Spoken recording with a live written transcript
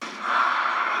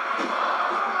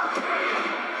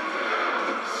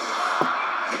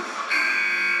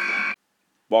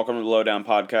Welcome to the Lowedown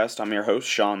podcast. I'm your host,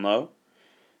 Sean Lowe.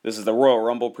 This is the Royal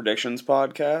Rumble Predictions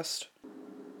podcast.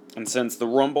 And since the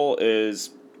Rumble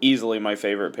is easily my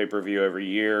favorite pay-per-view every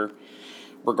year,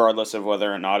 regardless of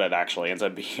whether or not it actually ends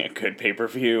up being a good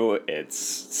pay-per-view, it's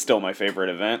still my favorite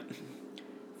event.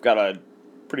 We've got a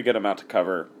pretty good amount to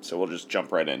cover, so we'll just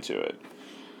jump right into it.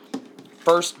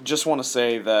 First, just want to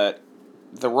say that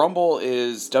the Rumble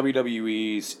is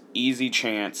WWE's easy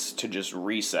chance to just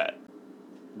reset.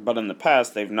 But in the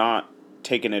past, they've not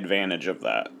taken advantage of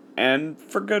that, and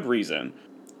for good reason.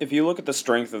 If you look at the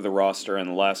strength of the roster in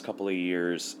the last couple of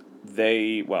years,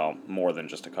 more than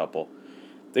just a couple,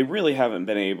 they really haven't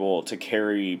been able to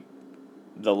carry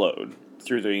the load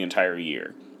through the entire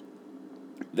year.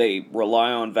 They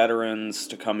rely on veterans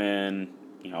to come in,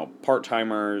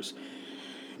 part-timers,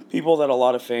 people that a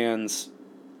lot of fans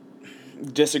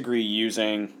disagree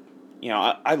using.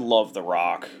 I love The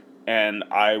Rock, and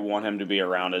I want him to be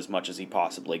around as much as he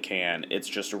possibly can. It's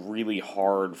just really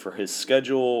hard for his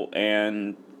schedule,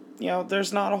 and,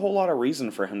 there's not a whole lot of reason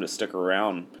for him to stick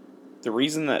around. The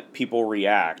reason that people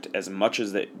react as much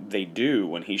as they do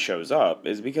when he shows up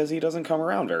is because he doesn't come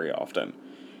around very often.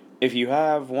 If you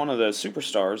have one of the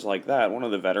superstars like that, one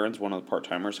of the veterans, one of the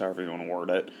part-timers, however you want to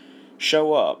word it,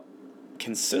 show up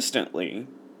consistently,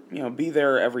 be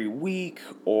there every week,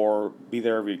 or be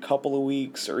there every couple of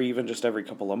weeks, or even just every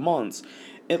couple of months,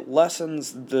 it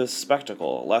lessens the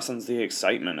spectacle, it lessens the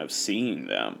excitement of seeing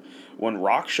them. When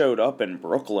Rock showed up in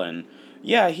Brooklyn,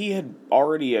 he had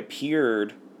already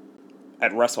appeared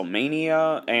at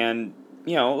WrestleMania and,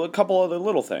 a couple other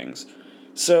little things.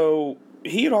 So,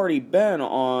 he had already been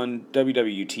on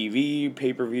WWE TV,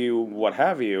 pay-per-view, what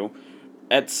have you,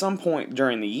 at some point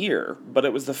during the year, but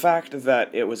it was the fact that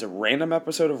it was a random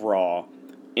episode of Raw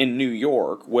in New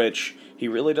York, which he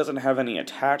really doesn't have any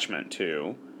attachment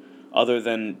to, other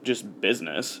than just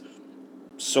business.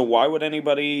 So why would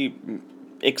anybody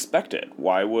expect it?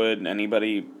 Why would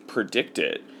anybody predict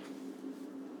it?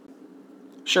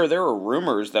 Sure, there were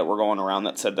rumors that were going around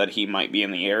that said that he might be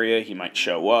in the area, he might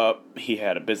show up, he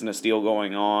had a business deal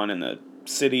going on in the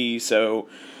city, so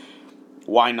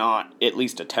why not at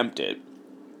least attempt it?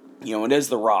 It is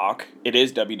The Rock, it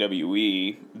is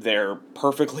WWE, they're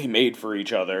perfectly made for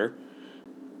each other,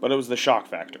 but it was the shock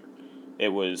factor.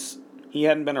 He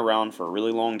hadn't been around for a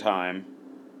really long time,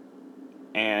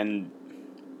 and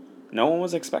no one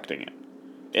was expecting it.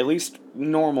 At least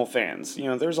normal fans.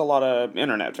 There's a lot of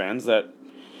internet fans that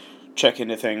check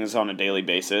into things on a daily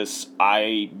basis,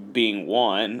 I being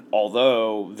one,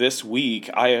 although this week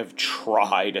I have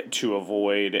tried to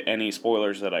avoid any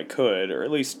spoilers that I could, or at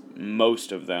least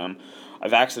most of them.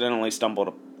 I've accidentally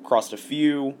stumbled across a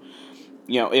few.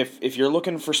 If you're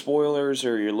looking for spoilers,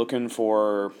 or you're looking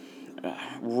for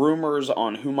rumors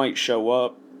on who might show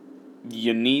up,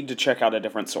 you need to check out a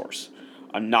different source.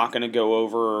 I'm not going to go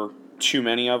over too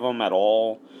many of them at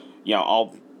all.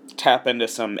 I'll tap into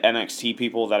some NXT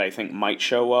people that I think might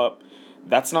show up.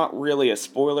 That's not really a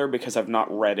spoiler because I've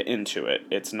not read into it.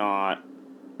 It's not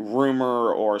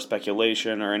rumor or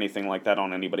speculation or anything like that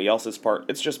on anybody else's part.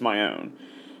 It's just my own.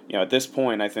 At this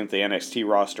point, I think the NXT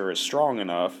roster is strong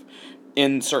enough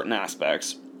in certain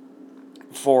aspects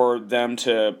for them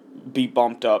to be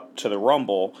bumped up to the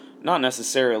Rumble, not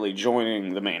necessarily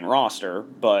joining the main roster,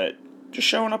 but just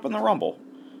showing up in the Rumble.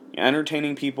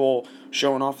 Entertaining people,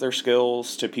 showing off their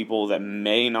skills to people that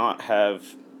may not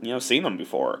have, seen them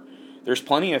before. There's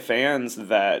plenty of fans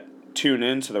that tune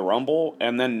into the Rumble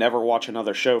and then never watch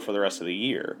another show for the rest of the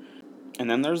year. And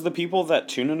then there's the people that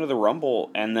tune into the Rumble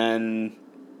and then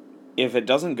if it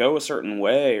doesn't go a certain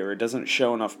way or it doesn't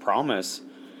show enough promise,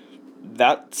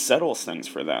 that settles things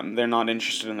for them. They're not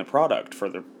interested in the product for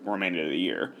the remainder of the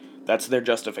year. That's their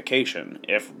justification.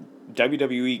 If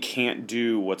WWE can't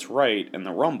do what's right in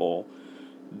the Rumble,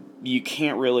 you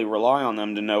can't really rely on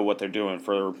them to know what they're doing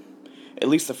for at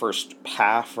least the first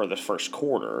half or the first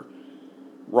quarter.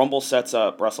 Rumble sets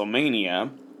up WrestleMania,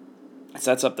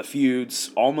 sets up the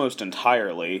feuds almost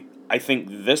entirely. I think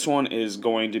this one is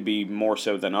going to be more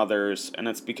so than others, and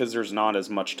it's because there's not as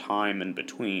much time in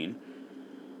between.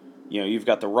 You've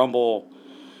got the Rumble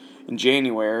in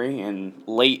January, in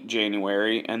late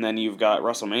January, and then you've got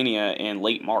WrestleMania in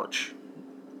late March.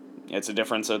 It's a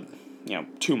difference of,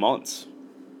 2 months.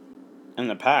 In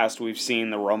the past, we've seen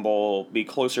the Rumble be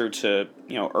closer to,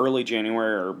 early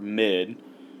January or mid,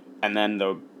 and then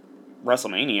the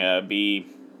WrestleMania be,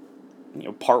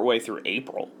 partway through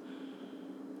April.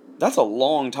 That's a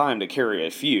long time to carry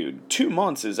a feud. 2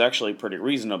 months is actually pretty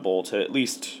reasonable to at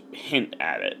least hint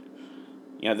at it.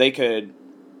 They could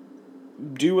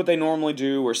do what they normally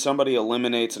do, where somebody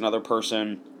eliminates another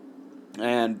person,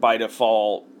 and by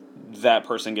default, that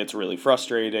person gets really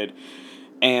frustrated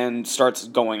and starts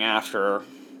going after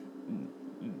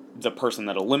the person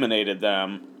that eliminated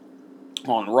them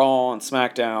on Raw and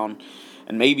SmackDown,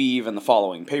 and maybe even the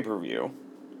following pay-per-view.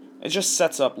 It just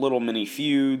sets up little mini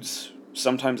feuds.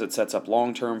 Sometimes it sets up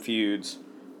long-term feuds.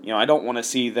 I don't want to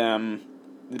see them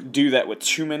do that with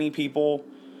too many people,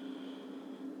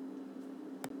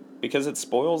 because it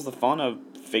spoils the fun of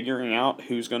figuring out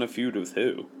who's going to feud with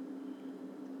who.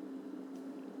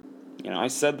 I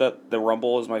said that the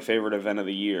Rumble is my favorite event of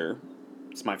the year.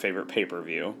 It's my favorite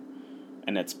pay-per-view,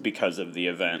 and it's because of the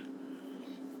event.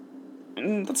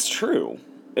 And that's true.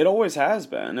 It always has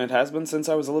been. It has been since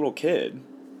I was a little kid.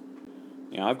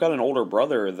 I've got an older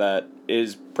brother that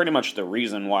is pretty much the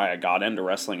reason why I got into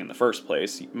wrestling in the first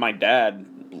place. My dad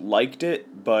liked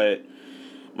it, but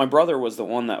my brother was the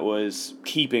one that was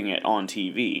keeping it on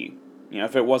TV.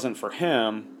 If it wasn't for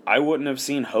him, I wouldn't have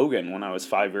seen Hogan when I was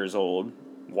 5 years old,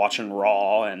 watching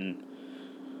Raw and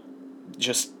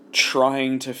just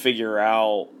trying to figure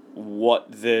out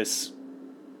what this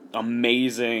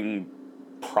amazing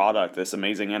product, this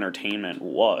amazing entertainment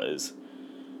was.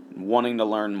 Wanting to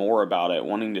learn more about it,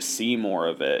 wanting to see more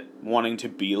of it, wanting to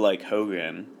be like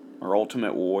Hogan or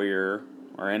Ultimate Warrior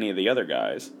or any of the other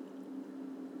guys.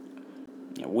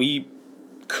 We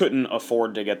couldn't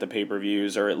afford to get the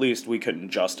pay-per-views, or at least we couldn't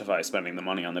justify spending the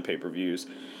money on the pay-per-views.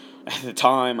 At the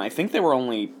time, I think they were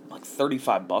only like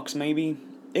 $35 maybe.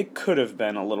 It could have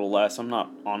been a little less, I'm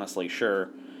not honestly sure.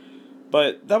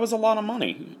 But that was a lot of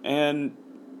money, and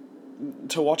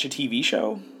to watch a TV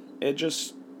show,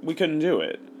 we couldn't do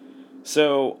it.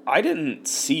 So I didn't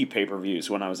see pay-per-views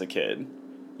when I was a kid.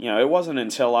 It wasn't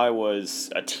until I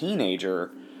was a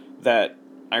teenager that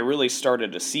I really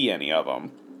started to see any of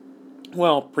them.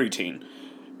 Well, preteen.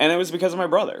 And it was because of my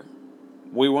brother.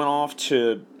 We went off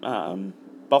to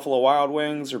Buffalo Wild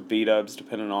Wings or B-Dubs,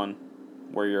 depending on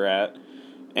where you're at,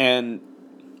 and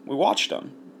we watched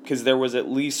them, because there was at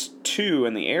least 2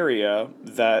 in the area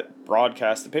that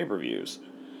broadcast the pay-per-views.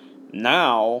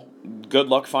 Now, good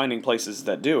luck finding places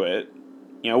that do it.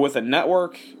 With a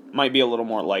network, might be a little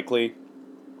more likely.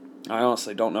 I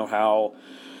honestly don't know how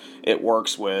it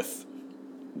works with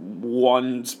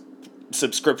one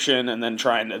subscription and then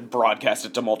trying to broadcast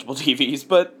it to multiple TVs,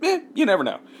 but you never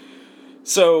know.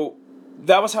 So,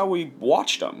 that was how we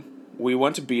watched them. We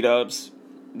went to B-Dubs,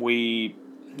 we,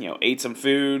 ate some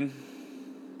food,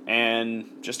 and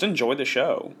just enjoyed the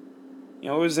show.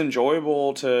 It was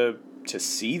enjoyable to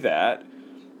see that.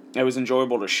 It was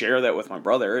enjoyable to share that with my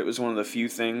brother. It was one of the few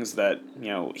things that,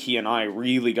 he and I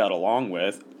really got along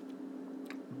with.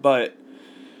 But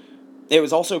it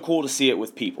was also cool to see it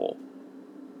with people.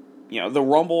 The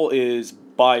Rumble is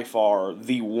by far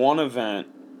the one event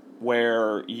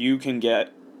where you can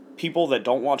get people that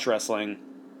don't watch wrestling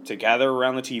to gather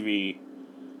around the TV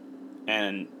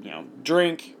and,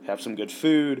 drink, have some good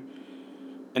food,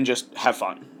 and just have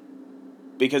fun.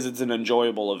 Because it's an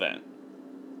enjoyable event.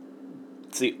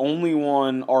 It's the only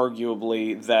one,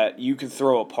 arguably, that you could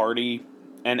throw a party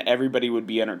and everybody would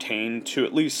be entertained to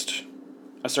at least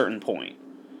a certain point.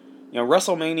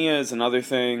 WrestleMania is another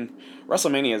thing.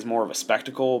 WrestleMania is more of a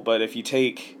spectacle, but if you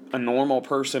take a normal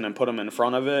person and put them in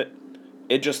front of it,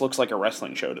 it just looks like a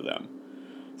wrestling show to them.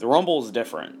 The Rumble is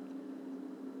different.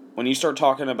 When you start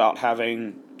talking about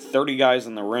having 30 guys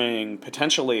in the ring,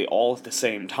 potentially all at the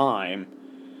same time,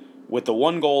 with the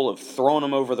one goal of throwing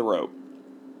them over the rope,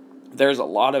 there's a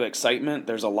lot of excitement,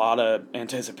 there's a lot of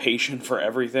anticipation for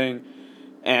everything,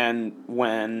 and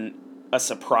when a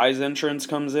surprise entrant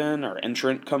comes in,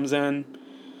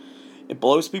 it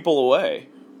blows people away.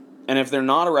 And if they're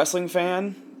not a wrestling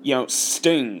fan,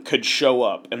 Sting could show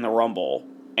up in the Rumble,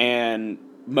 and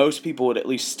most people would at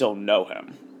least still know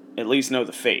him, at least know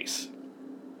the face.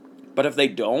 But if they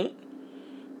don't,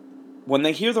 when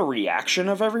they hear the reaction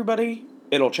of everybody,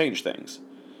 it'll change things.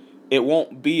 It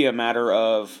won't be a matter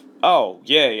of, oh,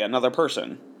 yay, another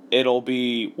person. It'll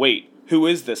be, wait, who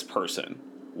is this person?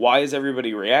 Why is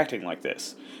everybody reacting like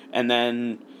this? And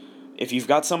then, if you've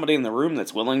got somebody in the room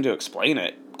that's willing to explain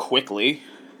it quickly,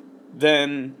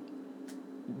 then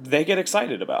they get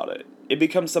excited about it. It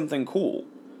becomes something cool.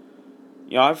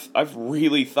 I've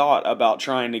really thought about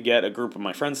trying to get a group of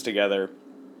my friends together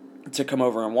to come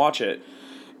over and watch it,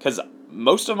 because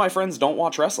most of my friends don't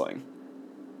watch wrestling.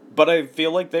 But I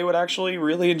feel like they would actually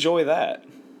really enjoy that.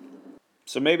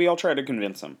 So maybe I'll try to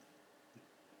convince them.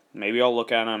 Maybe I'll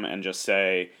look at them and just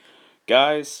say,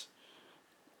 guys,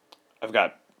 I've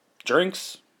got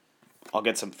drinks, I'll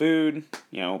get some food,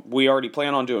 we already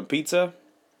plan on doing pizza,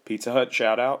 Pizza Hut,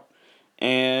 shout out,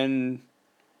 and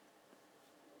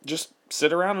just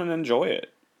sit around and enjoy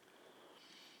it.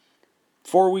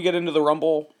 before we get into the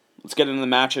Rumble, let's get into the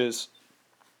matches.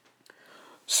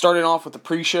 Starting off with the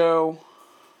pre-show,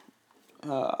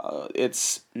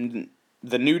 it's the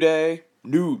New Day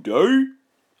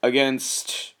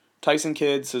against Tyson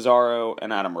Kidd, Cesaro,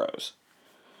 and Adam Rose.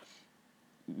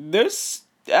 This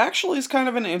actually is kind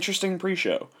of an interesting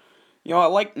pre-show. I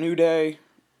like New Day,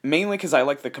 mainly because I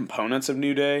like the components of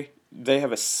New Day. They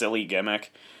have a silly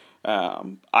gimmick.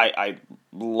 I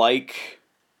like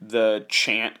the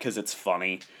chant because it's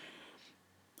funny.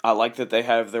 I like that they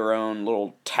have their own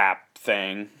little tap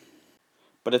thing.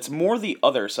 But it's more the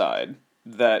other side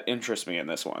that interests me in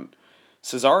this one.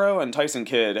 Cesaro and Tyson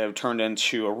Kidd have turned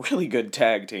into a really good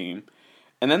tag team.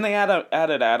 And then they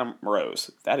added Adam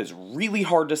Rose. That is really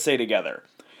hard to say together.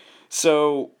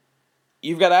 So,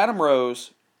 you've got Adam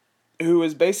Rose, who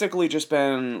has basically just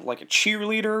been like a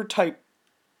cheerleader type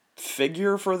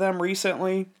figure for them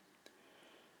recently.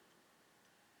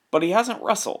 But he hasn't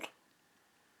wrestled.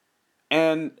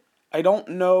 And I don't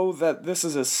know that this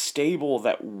is a stable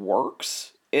that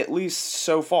works, at least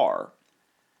so far.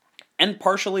 And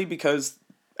partially because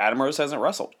Adam Rose hasn't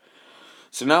wrestled.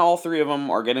 So now all three of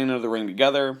them are getting into the ring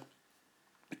together,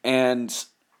 and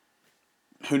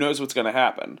who knows what's going to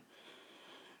happen.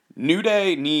 New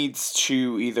Day needs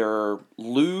to either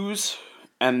lose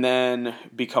and then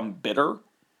become bitter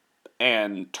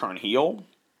and turn heel,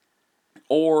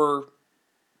 or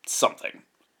something.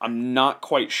 I'm not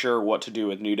quite sure what to do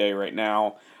with New Day right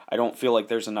now. I don't feel like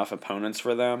there's enough opponents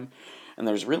for them, and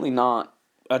there's really not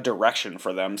a direction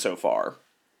for them so far.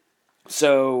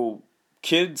 So,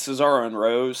 Kidd, Cesaro, and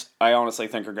Rose, I honestly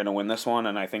think are going to win this one,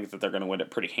 and I think that they're going to win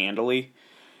it pretty handily.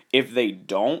 If they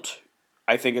don't,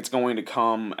 I think it's going to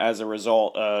come as a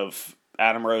result of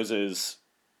Adam Rose's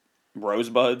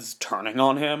rosebuds turning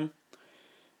on him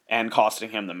and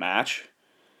costing him the match.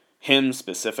 Him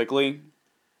specifically.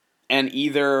 And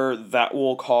either that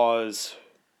will cause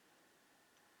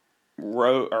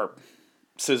Cesaro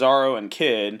and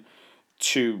Kidd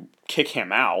to kick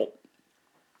him out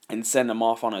and send him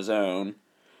off on his own,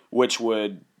 which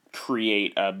would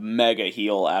create a mega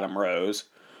heel Adam Rose.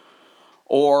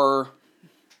 Or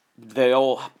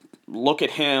they'll look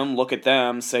at him, look at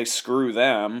them, say screw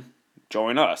them,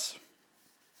 join us.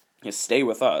 Stay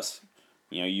with us.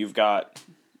 You've got,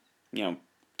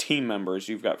 team members,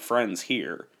 you've got friends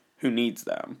here. Who needs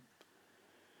them?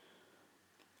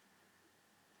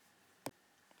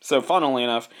 So, funnily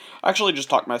enough, I actually just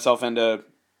talked myself into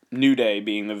New Day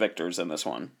being the victors in this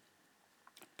one.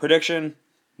 Prediction,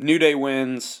 New Day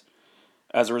wins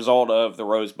as a result of the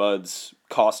Rosebuds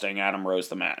costing Adam Rose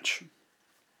the match.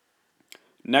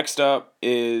 Next up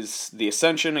is the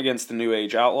Ascension against the New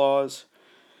Age Outlaws.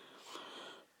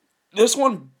 This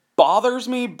one bothers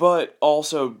me, but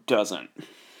also doesn't.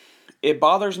 It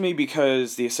bothers me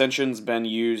because the Ascension's been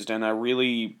used in a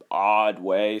really odd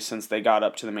way since they got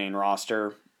up to the main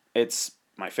roster. It's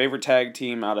my favorite tag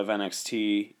team out of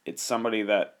NXT. It's somebody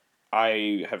that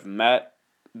I have met,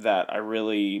 that I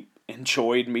really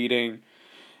enjoyed meeting,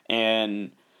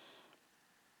 and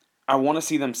I want to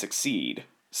see them succeed.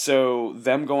 So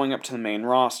them going up to the main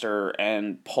roster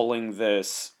and pulling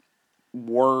this,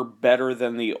 we're better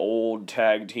than the old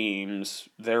tag teams,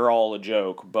 they're all a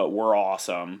joke, but we're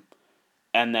awesome,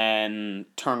 and then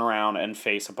turn around and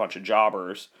face a bunch of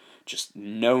jobbers, just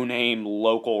no-name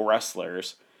local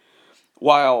wrestlers.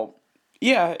 While,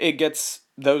 yeah, it gets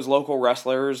those local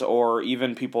wrestlers or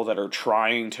even people that are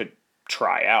trying to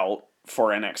try out for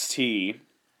NXT,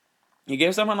 it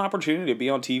gives them an opportunity to be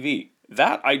on TV.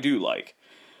 That I do like.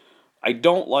 I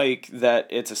don't like that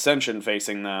it's Ascension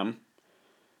facing them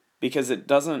because it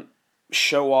doesn't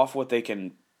show off what they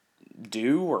can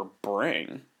do or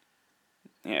bring.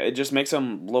 Yeah, it just makes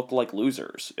them look like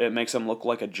losers. It makes them look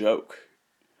like a joke.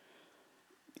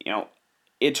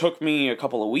 It took me a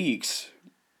couple of weeks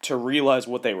to realize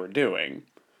what they were doing.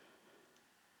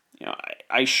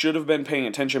 I should have been paying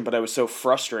attention, but I was so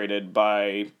frustrated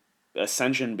by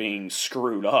Ascension being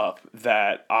screwed up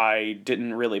that I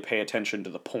didn't really pay attention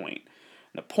to the point.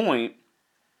 And the point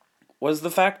was the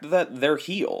fact that they're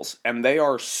heels, and they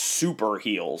are super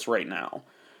heels right now.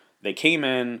 They came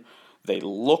in, they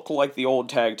look like the old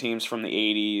tag teams from the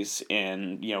 80s,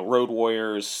 and, Road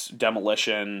Warriors,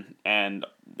 Demolition, and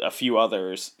a few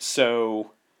others.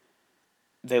 So,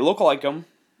 they look like them.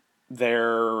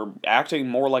 They're acting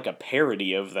more like a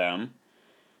parody of them.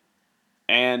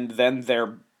 And then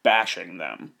they're bashing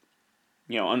them.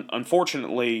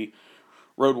 Unfortunately,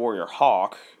 Road Warrior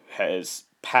Hawk has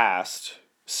passed,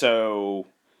 so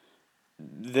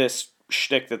this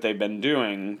shtick that they've been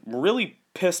doing really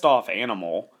pissed off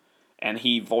Animal, and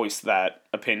he voiced that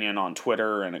opinion on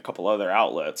Twitter and a couple other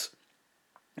outlets.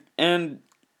 And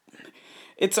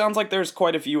it sounds like there's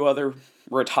quite a few other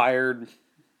retired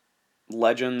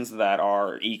legends that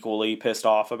are equally pissed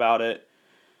off about it.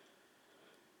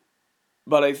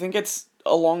 But I think it's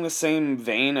along the same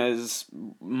vein as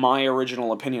my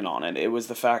original opinion on it. It was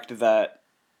the fact that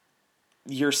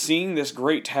you're seeing this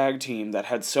great tag team that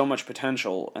had so much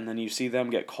potential, and then you see them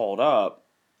get called up,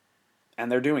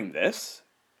 and they're doing this?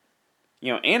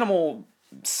 Animal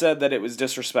said that it was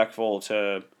disrespectful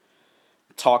to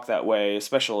talk that way,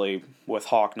 especially with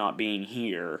Hawk not being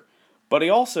here. But he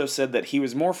also said that he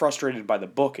was more frustrated by the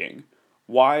booking.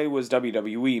 Why was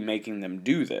WWE making them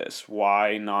do this?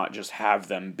 Why not just have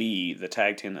them be the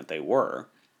tag team that they were?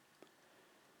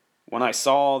 When I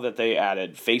saw that they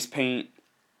added face paint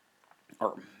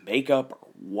or makeup or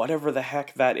whatever the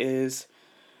heck that is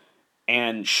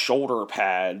and shoulder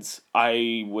pads,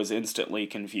 I was instantly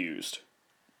confused.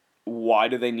 Why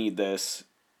do they need this?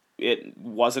 It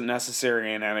wasn't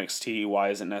necessary in NXT. Why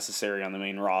is it necessary on the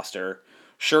main roster?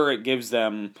 Sure, it gives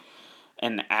them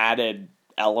an added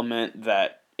element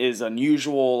that is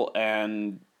unusual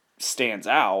and stands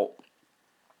out,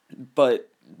 but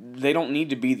they don't need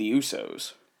to be the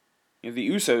Usos. The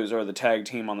Usos are the tag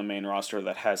team on the main roster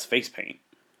that has face paint.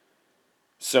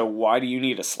 So why do you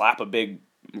need to slap a big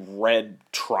red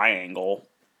triangle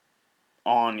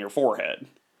on your forehead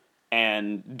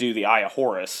and do the Eye of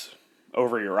Horus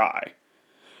over your eye?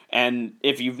 And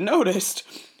if you've noticed,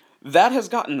 that has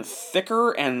gotten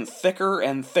thicker and thicker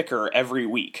and thicker every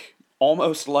week.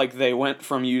 Almost like they went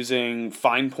from using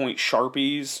fine point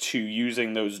Sharpies to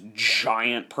using those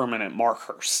giant permanent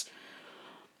markers.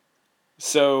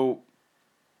 So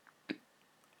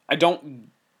I don't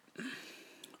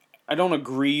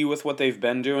agree with what they've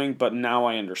been doing, but now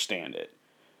I understand it.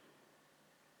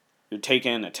 You're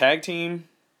taking a tag team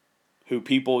who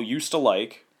people used to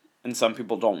like, and some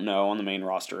people don't know on the main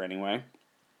roster anyway,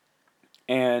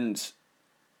 and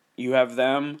you have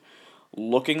them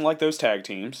looking like those tag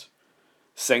teams,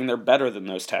 saying they're better than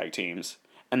those tag teams,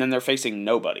 and then they're facing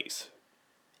nobodies.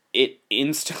 It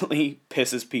instantly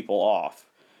pisses people off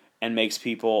and makes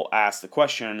people ask the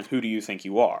question, who do you think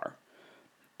you are?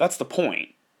 That's the point.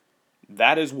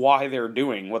 That is why they're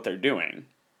doing what they're doing.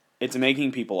 It's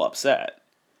making people upset.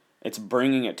 It's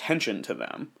bringing attention to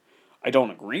them. I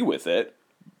don't agree with it,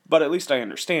 but at least I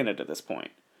understand it at this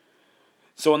point.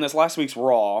 So in this last week's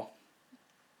Raw,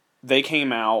 they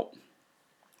came out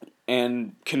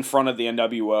and confronted the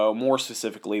NWO. More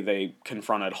specifically, they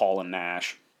confronted Hall and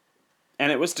Nash.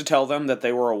 And it was to tell them that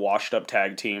they were a washed-up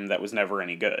tag team that was never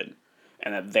any good,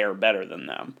 and that they're better than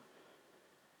them.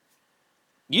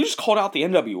 You just called out the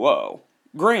NWO.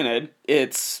 Granted,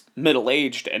 it's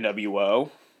middle-aged NWO,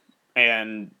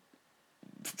 and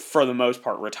for the most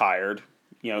part retired.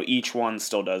 Each one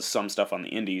still does some stuff on the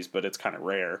indies, but it's kind of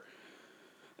rare.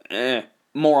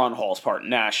 More on Hall's part.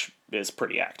 Nash is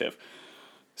pretty active.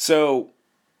 So,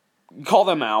 call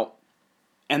them out,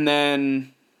 and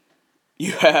then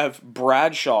you have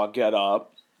Bradshaw get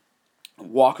up,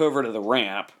 walk over to the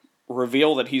ramp,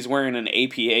 reveal that he's wearing an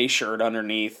APA shirt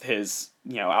underneath his,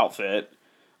 outfit,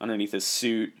 underneath his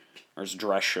suit, or his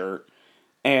dress shirt,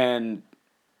 and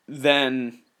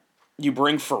then you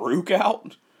bring Farouk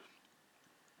out.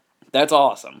 That's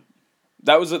awesome.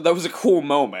 That was a cool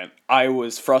moment. I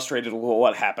was frustrated with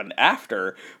what happened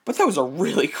after, but that was a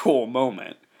really cool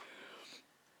moment.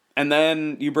 And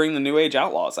then you bring the New Age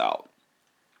Outlaws out.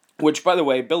 Which, by the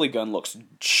way, Billy Gunn looks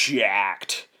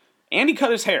jacked. And he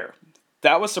cut his hair.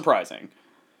 That was surprising.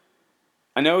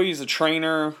 I know he's a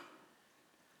trainer.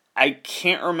 I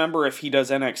can't remember if he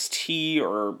does NXT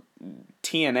or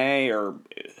TNA or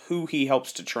who he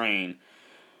helps to train.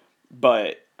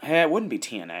 But it wouldn't be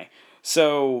TNA.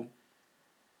 So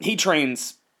he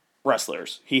trains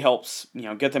wrestlers. He helps,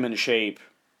 get them into shape,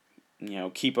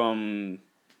 keep them,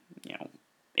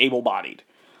 able-bodied.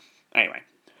 Anyway,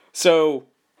 so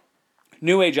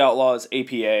New Age Outlaws,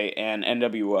 APA, and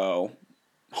NWO,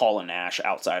 Hall and Nash,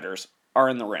 Outsiders, are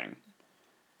in the ring,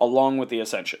 along with the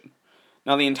Ascension.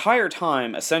 Now, the entire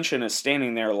time, Ascension is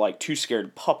standing there like two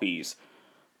scared puppies,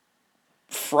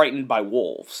 frightened by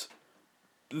wolves.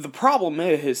 The problem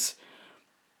is,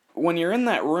 when you're in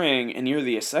that ring and you're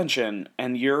the Ascension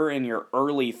and you're in your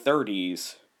early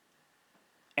 30s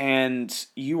and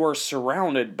you are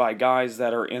surrounded by guys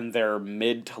that are in their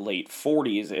mid to late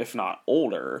 40s, if not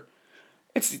older,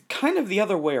 it's kind of the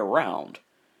other way around.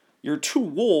 You're two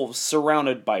wolves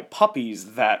surrounded by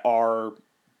puppies that are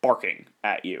barking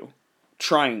at you,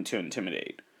 trying to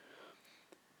intimidate.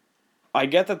 I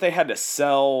get that they had to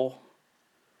sell,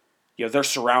 they're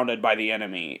surrounded by the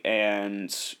enemy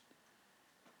and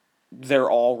they're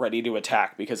all ready to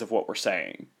attack because of what we're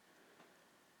saying.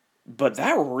 But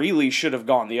that really should have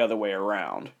gone the other way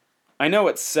around. I know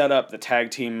it set up the tag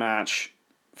team match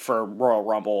for Royal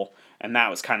Rumble, and that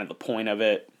was kind of the point of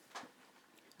it.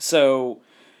 So,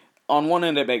 on one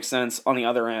end, it makes sense. On the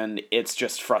other end, it's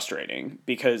just frustrating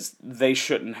because they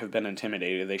shouldn't have been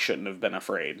intimidated. They shouldn't have been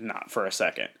afraid, not for a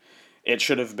second. It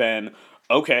should have been,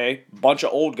 okay, bunch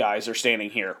of old guys are standing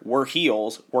here. We're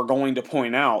heels. We're going to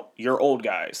point out you're old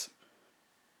guys.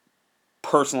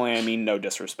 Personally, I mean no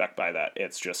disrespect by that.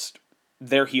 It's just,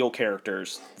 they're heel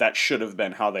characters. That should have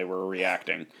been how they were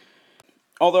reacting.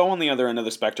 Although, on the other end of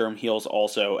the spectrum, heels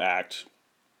also act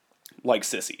like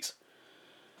sissies.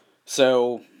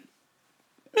 So,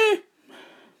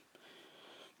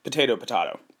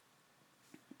 potato.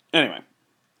 Anyway,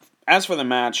 as for the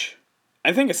match,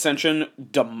 I think Ascension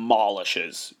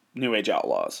demolishes New Age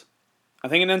Outlaws. I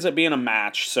think it ends up being a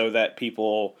match so that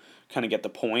people kind of get the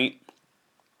point.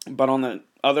 But on the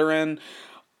other end,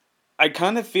 I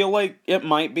kind of feel like it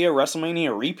might be a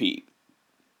WrestleMania repeat.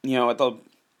 You know, at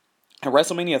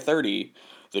WrestleMania 30,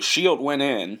 the Shield went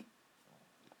in,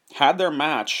 had their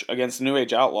match against New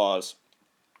Age Outlaws,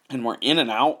 and were in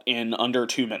and out in under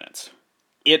 2 minutes.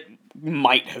 It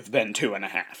might have been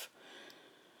 2.5.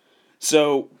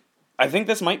 So, I think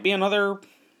this might be another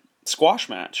squash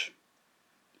match.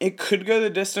 It could go the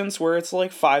distance where it's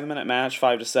like 5-minute match,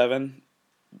 5 to 7.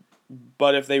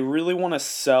 But if they really want to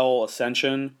sell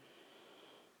Ascension,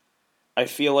 I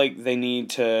feel like they need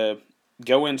to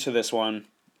go into this one.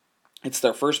 It's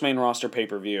their first main roster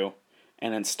pay-per-view.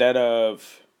 And instead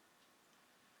of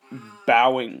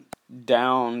bowing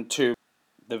down to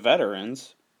the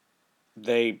veterans,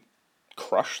 they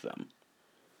crush them.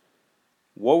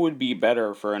 What would be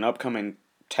better for an upcoming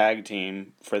tag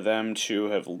team for them to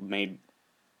have made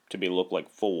to be look like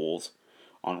fools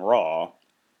on Raw,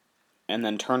 and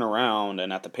then turn around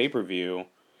and at the pay-per-view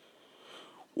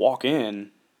walk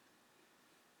in,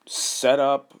 set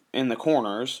up in the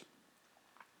corners,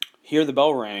 hear the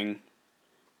bell ring,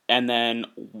 and then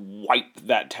wipe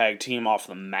that tag team off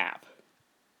the map.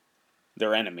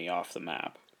 Their enemy off the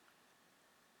map.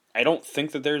 I don't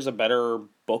think that there's a better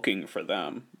booking for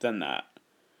them than that.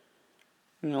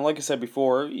 You know, like I said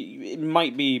before, it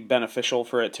might be beneficial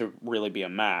for it to really be a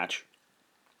match.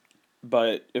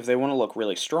 But if they want to look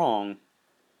really strong,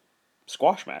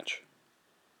 squash match.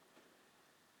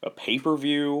 A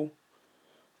pay-per-view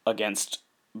against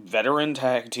veteran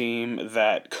tag team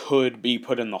that could be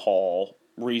put in the hall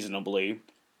reasonably.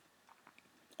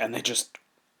 And they just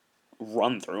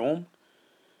run through them.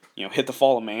 You know, hit the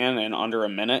fall of man in under a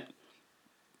minute.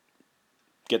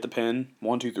 Get the pin.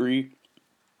 1, 2, 3.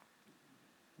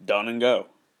 Done and go.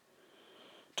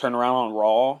 Turn around on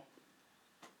Raw.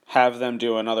 Have them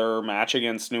do another match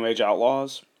against New Age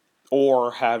Outlaws.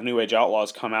 Or have New Age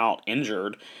Outlaws come out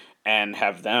injured and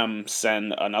have them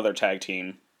send another tag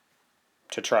team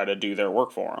to try to do their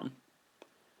work for them.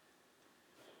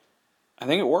 I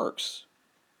think it works.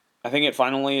 I think it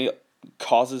finally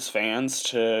causes fans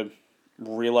to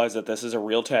realize that this is a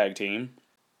real tag team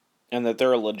and that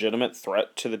they're a legitimate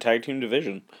threat to the tag team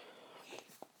division.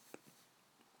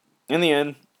 In the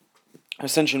end,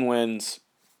 Ascension wins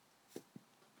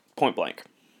point blank.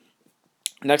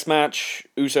 Next match,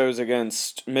 Usos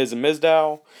against Miz and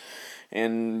Mizdow,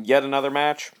 and yet another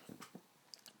match.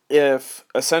 If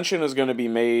Ascension is going to be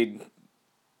made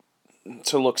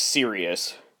to look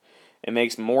serious, it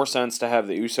makes more sense to have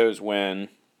the Usos win,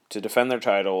 to defend their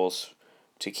titles,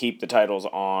 to keep the titles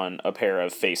on a pair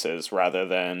of faces rather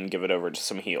than give it over to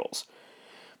some heels.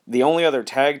 The only other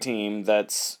tag team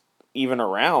that's even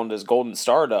around is Golden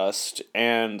Stardust,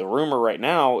 and the rumor right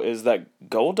now is that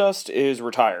Goldust is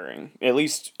retiring, at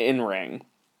least in ring,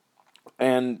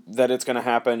 and that it's going to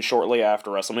happen shortly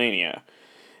after WrestleMania.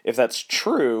 If that's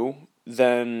true,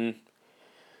 then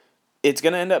it's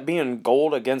going to end up being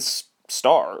Gold against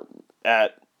Star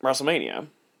at WrestleMania.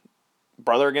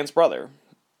 Brother against brother.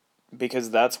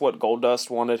 Because that's what Goldust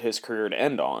wanted his career to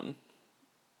end on.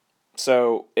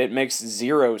 So it makes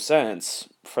zero sense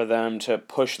for them to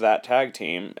push that tag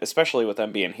team, especially with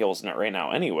them being heels right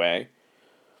now anyway,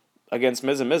 against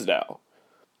Miz and Mizdow.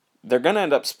 They're going to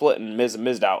end up splitting Miz and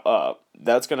Mizdow up.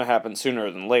 That's going to happen sooner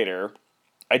than later.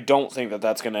 I don't think that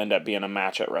that's going to end up being a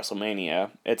match at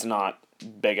WrestleMania. It's not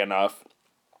big enough.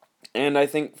 And I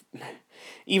think,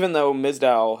 even though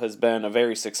Mizdow has been a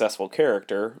very successful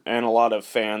character, and a lot of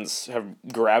fans have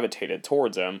gravitated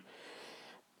towards him,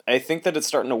 I think that it's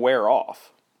starting to wear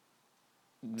off.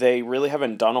 They really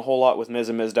haven't done a whole lot with Miz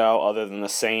and Mizdow other than the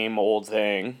same old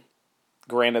thing.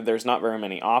 Granted, there's not very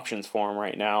many options for him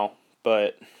right now,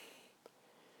 but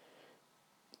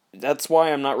that's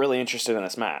why I'm not really interested in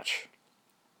this match.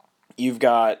 You've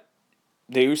got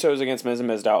the Usos against Miz and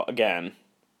Mizdow again.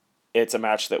 It's a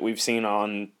match that we've seen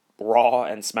on Raw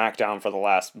and SmackDown for the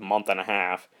last month and a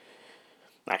half.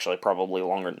 Actually, probably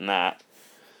longer than that.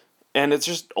 And it's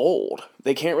just old.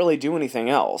 They can't really do anything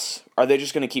else. Are they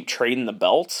just going to keep trading the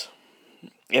belts?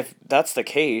 If that's the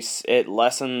case, it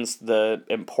lessens the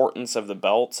importance of the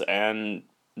belts and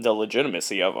the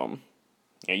legitimacy of them.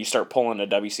 You start pulling a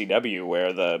WCW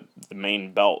where the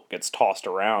main belt gets tossed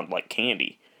around like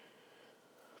candy.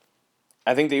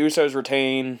 I think the Usos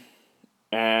retain,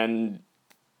 and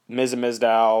Miz and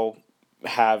Mizdow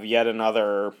have yet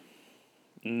another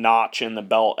notch in the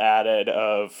belt added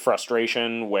of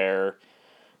frustration where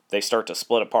they start to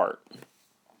split apart.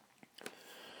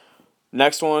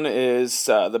 Next one is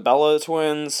the Bella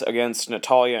Twins against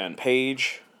Natalya and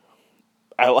Paige.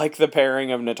 I like the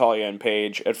pairing of Natalya and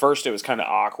Paige. At first it was kind of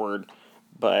awkward,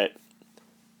 but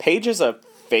Paige as a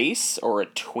face or a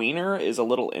tweener is a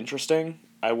little interesting.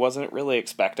 I wasn't really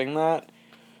expecting that.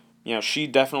 She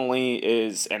definitely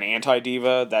is an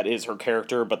anti-diva. That is her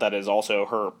character, but that is also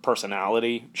her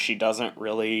personality. She doesn't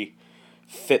really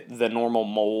fit the normal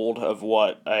mold of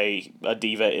what a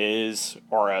diva is,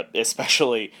 or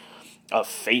especially a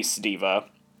face diva.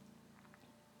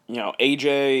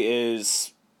 AJ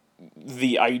is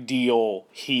the ideal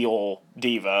heel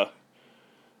diva,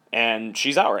 and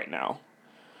she's out right now.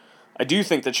 I do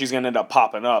think that she's going to end up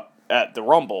popping up at the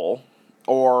Rumble,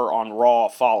 or on Raw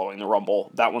following the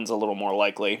Rumble. That one's a little more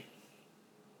likely.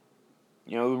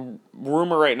 The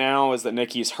rumor right now is that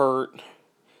Nikki's hurt.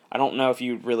 I don't know if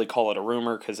you'd really call it a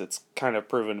rumor because it's kind of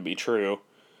proven to be true.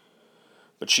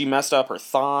 But she messed up her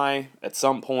thigh at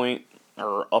some point,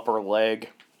 or upper leg,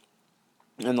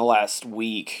 in the last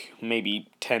week, maybe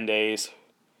 10 days.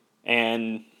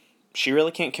 And she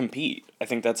really can't compete. I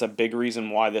think that's a big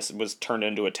reason why this was turned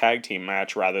into a tag team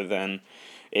match rather than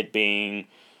it being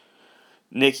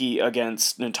Nikki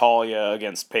against Natalya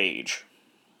against Paige,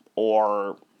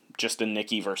 or just a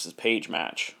Nikki versus Paige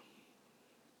match.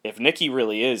 If Nikki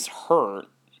really is hurt,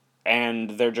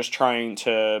 and they're just trying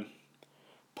to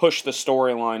push the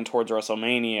storyline towards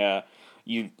WrestleMania,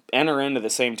 you enter into the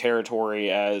same territory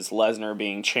as Lesnar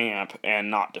being champ and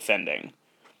not defending.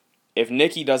 If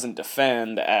Nikki doesn't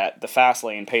defend at the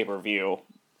Fastlane pay-per-view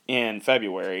in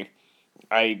February,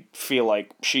 I feel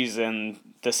like she's in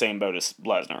the same boat as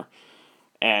Lesnar.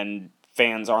 And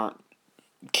fans aren't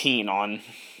keen on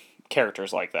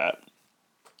characters like that.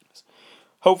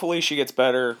 Hopefully she gets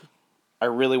better. I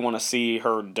really want to see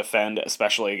her defend,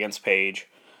 especially against Paige.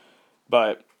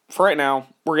 But for right now,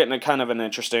 we're getting a kind of an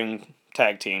interesting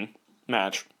tag team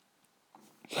match.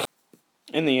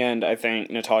 In the end, I think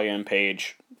Natalya and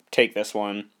Paige take this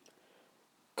one,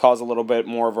 cause a little bit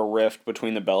more of a rift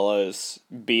between the Bellas,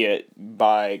 be it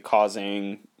by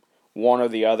causing one or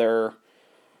the other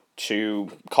to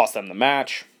cost them the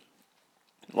match.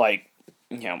 Like,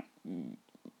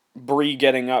 Brie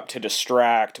getting up to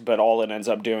distract, but all it ends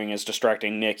up doing is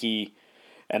distracting Nikki,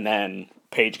 and then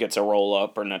Paige gets a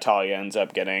roll-up, or Natalya ends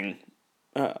up getting,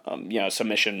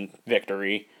 submission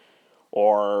victory,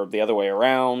 or the other way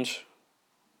around,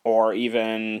 or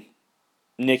even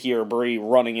Nikki or Brie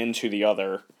running into the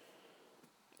other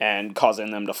and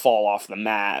causing them to fall off the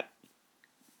mat,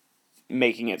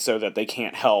 making it so that they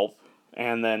can't help,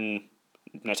 and then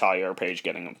Natalya or Paige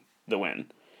getting the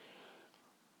win.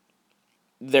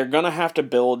 They're going to have to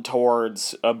build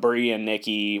towards a Brie and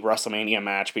Nikki WrestleMania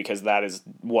match because that is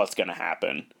what's going to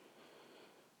happen.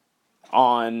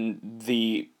 On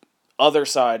the other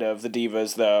side of the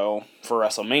Divas, though, for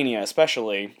WrestleMania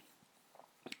especially,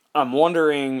 I'm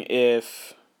wondering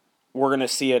if we're going to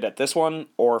see it at this one,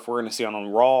 or if we're going to see it on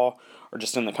Raw, or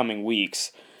just in the coming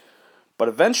weeks. But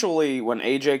eventually, when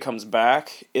AJ comes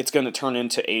back, it's going to turn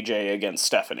into AJ against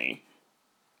Stephanie.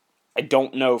 I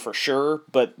don't know for sure,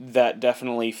 but that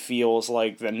definitely feels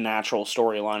like the natural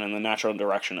storyline and the natural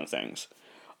direction of things.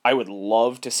 I would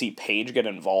love to see Paige get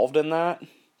involved in that.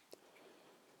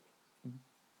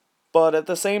 But at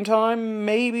the same time,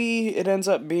 maybe it ends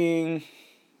up being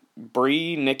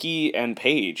Brie, Nikki, and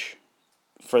Paige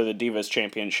for the Divas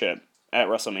Championship at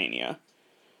WrestleMania.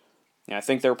 I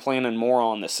think they're planning more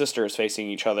on the sisters facing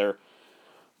each other,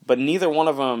 but neither one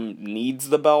of them needs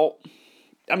the belt.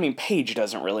 I mean, Paige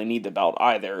doesn't really need the belt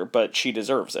either, but she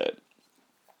deserves it.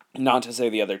 Not to say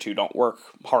the other two don't work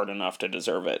hard enough to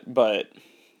deserve it, but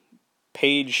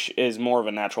Paige is more of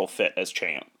a natural fit as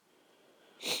champ.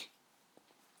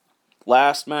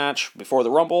 Last match before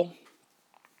the Rumble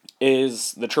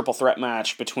is the triple threat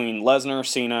match between Lesnar,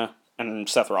 Cena, and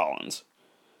Seth Rollins.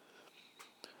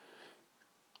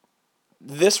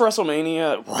 This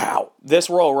WrestleMania, this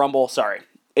Royal Rumble,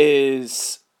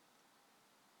 is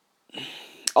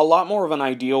a lot more of an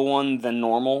ideal one than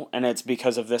normal, and it's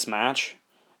because of this match.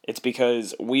 It's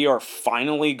because we are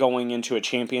finally going into a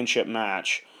championship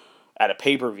match at a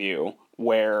pay-per-view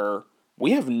where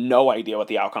we have no idea what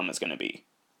the outcome is going to be.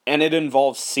 And it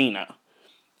involves Cena.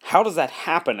 How does that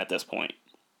happen at this point?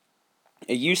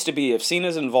 It used to be if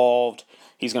Cena's involved,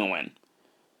 he's going to win.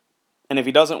 And if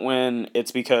he doesn't win,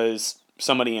 it's because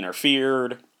somebody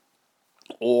interfered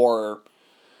or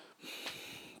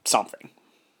something.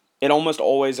 It almost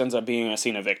always ends up being a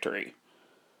Cena victory.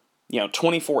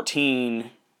 2014,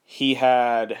 he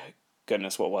had,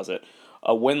 goodness, what was it?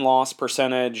 A win-loss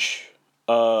percentage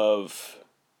of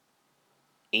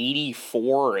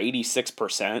 84 or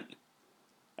 86%.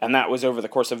 And that was over the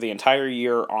course of the entire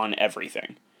year on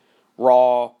everything.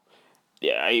 Raw,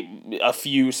 a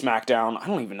few SmackDown. I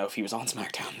don't even know if he was on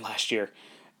SmackDown last year.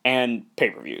 And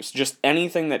pay-per-views. Just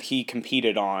anything that he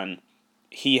competed on,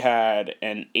 he had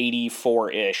an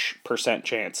 84-ish%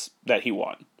 chance that he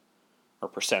won. Or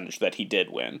percentage that he did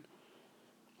win.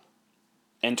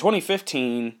 In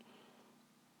 2015,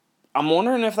 I'm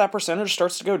wondering if that percentage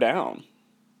starts to go down.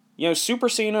 Super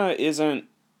Cena isn't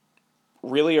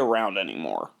really around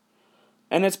anymore.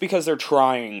 And it's because they're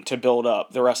trying to build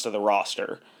up the rest of the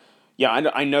roster.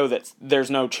 I know that there's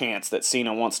no chance that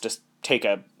Cena wants to take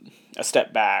a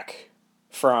step back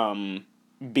from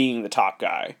being the top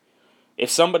guy. If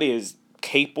somebody is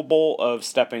capable of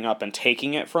stepping up and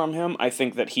taking it from him, I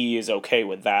think that he is okay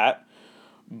with that.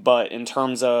 But in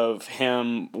terms of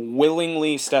him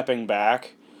willingly stepping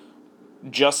back,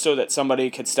 just so that somebody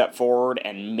could step forward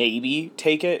and maybe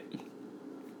take it,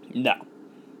 no.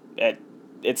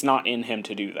 It's not in him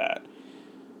to do that.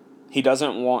 He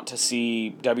doesn't want to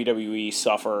see WWE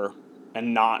suffer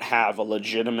and not have a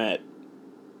legitimate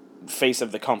face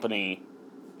of the company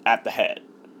at the head.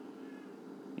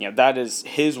 That is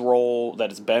his role, that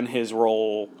has been his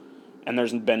role, and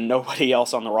there's been nobody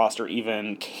else on the roster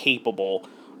even capable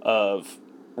of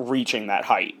reaching that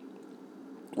height.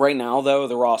 Right now, though,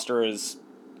 the roster is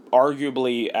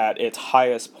arguably at its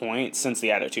highest point since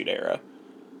the Attitude Era.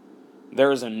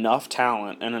 There is enough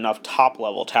talent and enough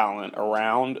top-level talent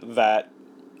around that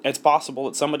it's possible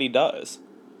that somebody does.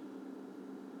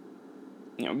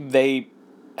 They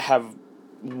have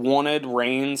wanted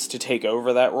Reigns to take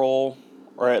over that role,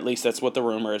 or at least that's what the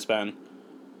rumor has been.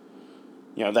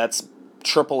 That's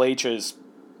Triple H's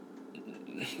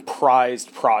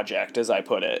prized project, as I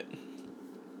put it.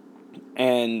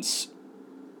 And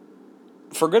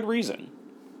for good reason.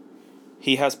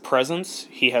 He has presence,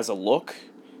 he has a look,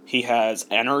 he has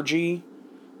energy,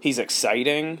 he's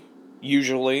exciting,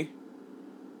 usually.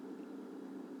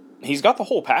 He's got the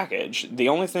whole package. The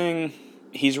only thing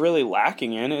he's really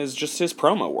lacking in is just his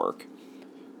promo work.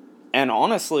 And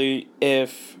honestly,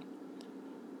 if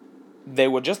they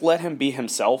would just let him be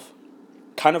himself,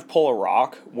 kind of pull a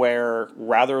Rock, where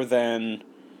rather than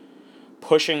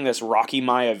pushing this Rocky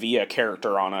Maivia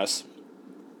character on us,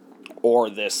 or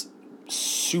this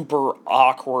super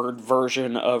awkward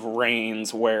version of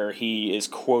Reigns where he is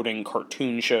quoting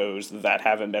cartoon shows that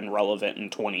haven't been relevant in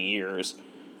 20 years,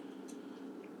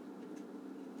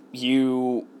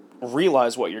 you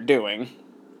realize what you're doing,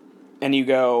 and you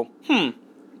go,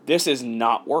 this is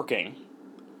not working.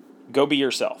 Go be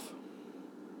yourself.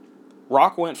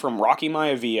 Rock went from Rocky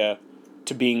Maivia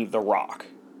to being The Rock.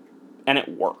 And it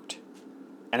worked.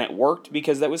 And it worked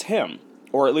because that was him.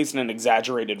 Or at least an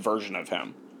exaggerated version of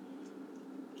him.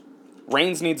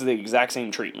 Reigns needs the exact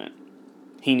same treatment.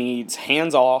 He needs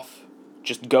hands off,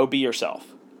 just go be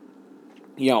yourself.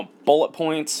 Bullet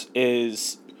points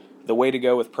is the way to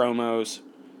go with promos.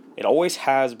 It always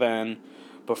has been,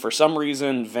 but for some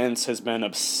reason Vince has been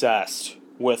obsessed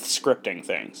with scripting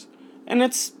things. And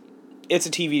it's a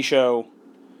TV show.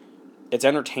 It's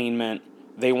entertainment.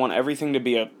 They want everything to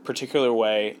be a particular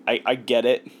way. I get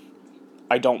it.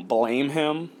 I don't blame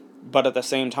him. But at the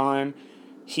same time,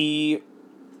 he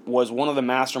was one of the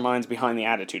masterminds behind the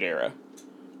Attitude Era.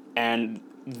 And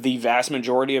the vast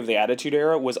majority of the Attitude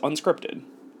Era was unscripted.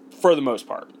 For the most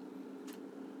part.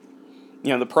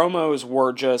 The promos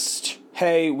were just,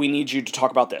 hey, we need you to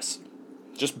talk about this.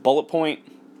 Just bullet point.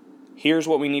 Here's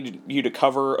what we need you to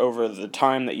cover over the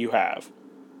time that you have.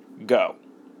 Go.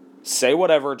 Say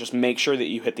whatever, just make sure that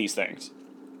you hit these things.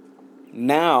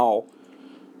 Now,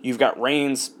 you've got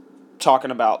Reigns talking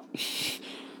about,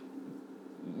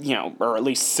 or at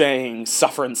least saying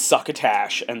suffering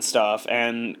succotash and stuff,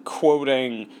 and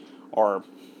quoting or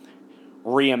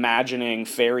reimagining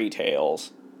fairy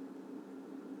tales.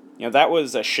 That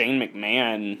was a Shane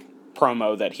McMahon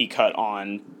promo that he cut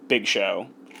on Big Show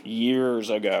years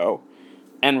ago.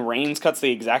 And Reigns cuts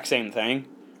the exact same thing.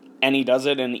 and he does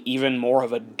it in even more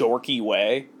of a dorky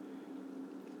way.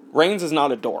 Reigns is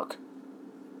not a dork.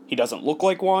 He doesn't look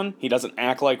like one, he doesn't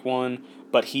act like one,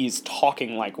 but he's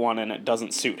talking like one, and it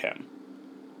doesn't suit him.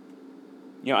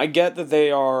 I get that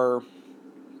they are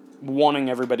wanting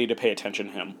everybody to pay attention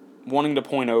to him, wanting to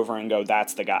point over and go,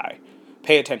 that's the guy.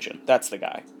 Pay attention, that's the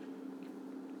guy.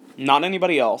 Not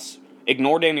anybody else.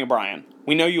 Ignore Daniel Bryan.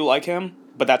 We know you like him,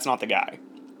 but that's not the guy.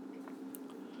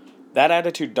 That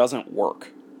attitude doesn't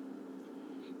work.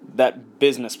 That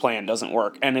business plan doesn't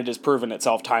work, and it has proven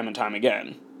itself time and time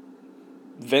again.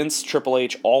 Vince, Triple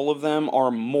H, all of them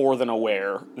are more than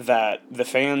aware that the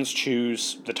fans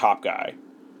choose the top guy.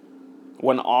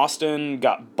 When Austin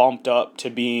got bumped up to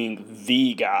being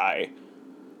the guy,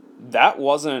 that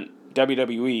wasn't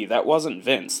WWE, that wasn't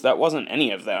Vince, that wasn't any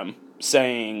of them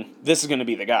saying, this is going to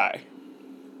be the guy.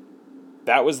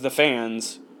 That was the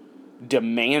fans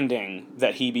demanding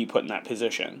that he be put in that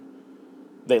position.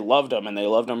 They loved him, and they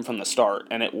loved him from the start,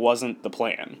 and it wasn't the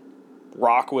plan.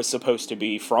 Rock was supposed to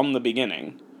be from the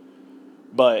beginning,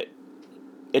 but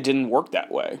it didn't work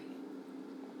that way.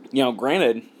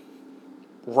 Granted,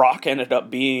 Rock ended up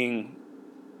being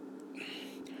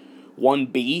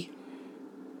 1B,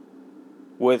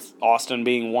 with Austin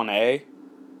being 1A.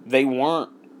 They weren't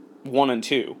 1 and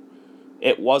 2.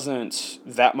 It wasn't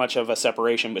that much of a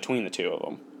separation between the two of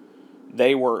them.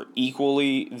 They were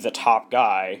equally the top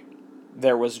guy.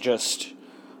 There was just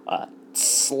a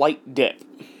slight dip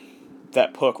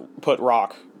that put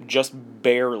Rock just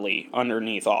barely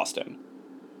underneath Austin.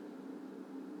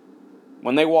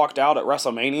 When they walked out at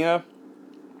WrestleMania,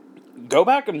 go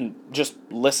back and just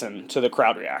listen to the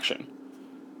crowd reaction.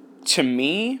 To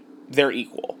me, they're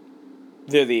equal.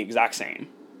 They're the exact same.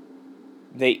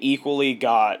 They equally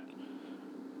got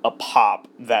a pop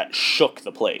that shook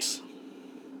the place.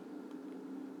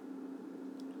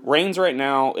 Reigns right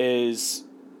now is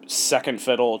second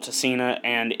fiddle to Cena,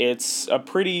 and it's a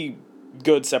pretty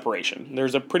good separation.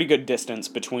 There's a pretty good distance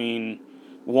between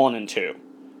 1 and 2.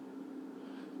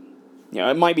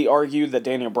 It might be argued that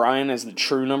Daniel Bryan is the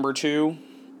true number 2,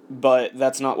 but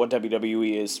that's not what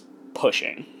WWE is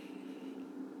pushing.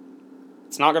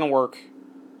 It's not going to work.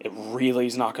 It really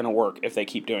is not going to work if they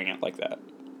keep doing it like that.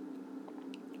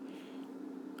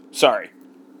 Sorry.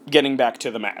 Getting back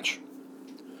to the match.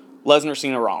 Lesnar,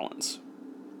 Cena, Rollins.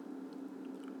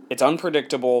 It's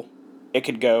unpredictable. It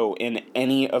could go in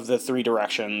any of the 3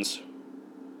 directions,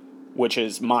 which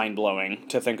is mind-blowing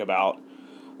to think about.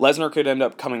 Lesnar could end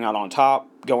up coming out on top,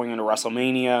 going into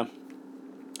WrestleMania,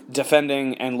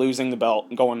 defending and losing the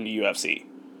belt, going to UFC.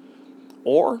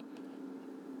 Or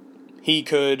he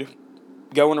could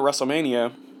go into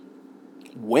WrestleMania,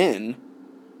 win,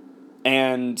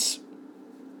 and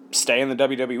stay in the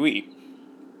WWE.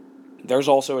 There's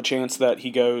also a chance that he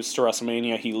goes to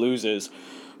WrestleMania, he loses,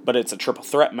 but it's a triple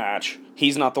threat match.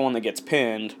 He's not the one that gets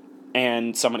pinned,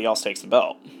 and somebody else takes the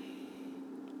belt.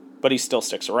 But he still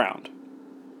sticks around.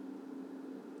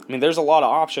 There's a lot of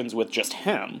options with just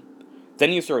him.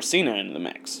 Then you throw Cena into the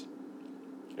mix.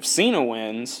 If Cena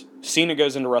wins, Cena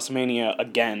goes into WrestleMania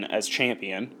again as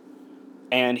champion,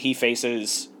 and he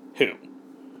faces who?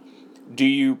 Do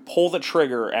you pull the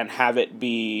trigger and have it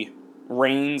be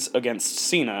Reigns against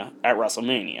Cena at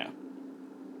WrestleMania?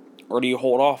 Or do you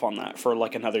hold off on that for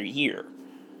another year?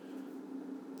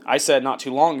 I said not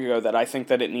too long ago that I think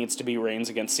that it needs to be Reigns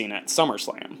against Cena at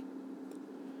SummerSlam.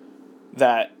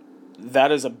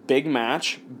 That is a big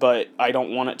match, but I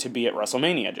don't want it to be at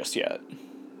WrestleMania just yet.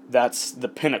 That's the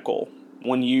pinnacle.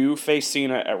 When you face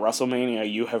Cena at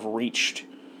WrestleMania, you have reached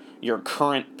your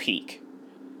current peak.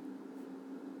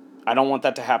 I don't want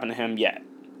that to happen to him yet.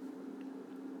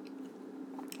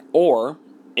 Or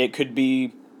it could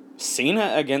be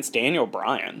Cena against Daniel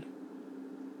Bryan,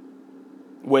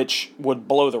 which would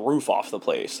blow the roof off the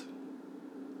place.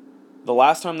 The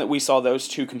last time that we saw those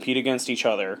two compete against each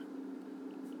other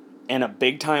in a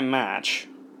big-time match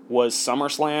was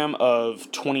SummerSlam of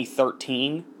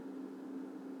 2013,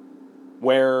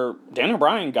 where Daniel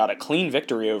Bryan got a clean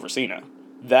victory over Cena.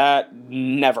 That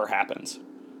never happens.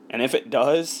 And if it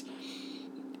does,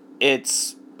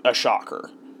 it's a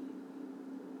shocker.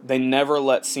 They never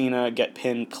let Cena get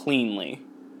pinned cleanly.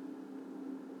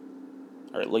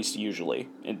 Or at least usually.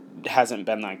 It hasn't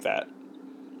been like that.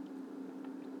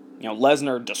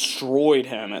 Lesnar destroyed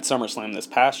him at SummerSlam this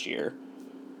past year.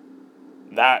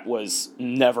 That was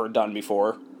never done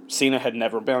before. Cena had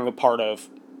never been a part of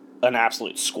an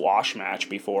absolute squash match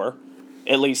before.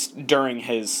 At least during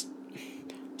his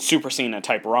Super Cena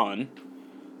type run.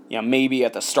 Maybe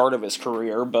at the start of his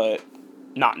career, but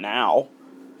not now.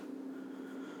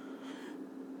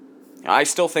 I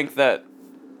still think that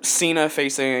Cena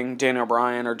facing Daniel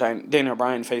Bryan or Daniel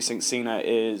Bryan facing Cena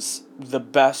is the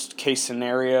best case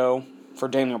scenario for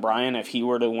Daniel Bryan if he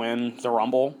were to win the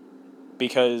Rumble.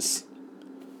 Because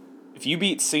if you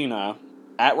beat Cena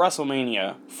at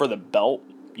WrestleMania for the belt,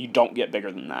 you don't get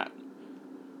bigger than that.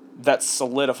 That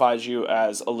solidifies you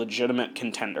as a legitimate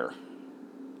contender.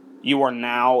 You are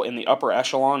now in the upper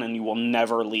echelon and you will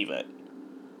never leave it.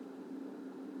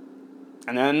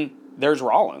 And then there's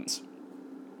Rollins.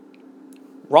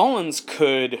 Rollins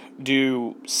could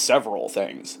do several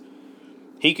things.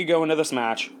 He could go into this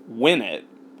match, win it,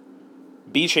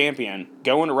 be champion,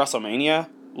 go into WrestleMania,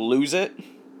 lose it,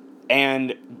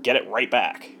 and get it right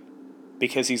back.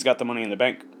 Because he's got the Money in the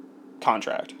Bank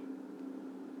contract.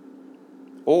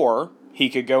 Or he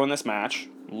could go in this match,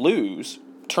 lose,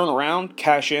 turn around,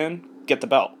 cash in, get the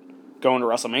belt. Go into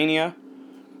WrestleMania,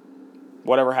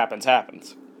 whatever happens,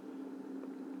 happens.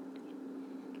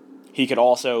 He could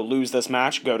also lose this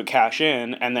match, go to cash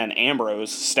in, and then Ambrose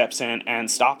steps in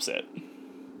and stops it.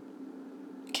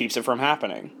 Keeps it from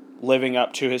happening. Living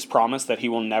up to his promise that he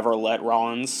will never let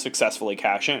Rollins successfully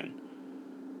cash in.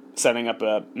 Setting up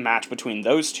a match between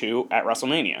those two at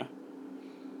WrestleMania.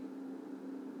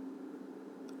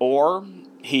 Or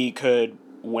he could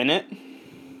win it,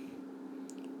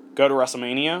 go to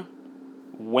WrestleMania,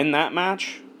 win that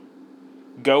match,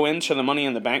 go into the Money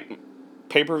in the Bank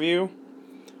pay-per-view,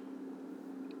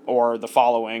 or the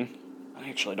following. I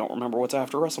actually don't remember what's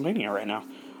after WrestleMania right now.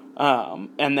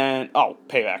 And then,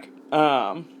 Payback.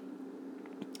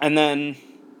 And then,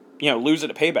 lose it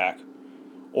at Payback.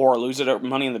 Or lose it at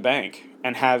Money in the Bank.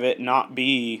 And have it not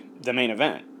be the main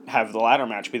event. Have the ladder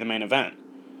match be the main event.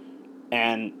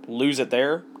 And lose it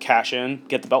there, cash in,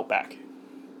 get the belt back.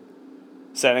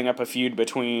 Setting up a feud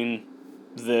between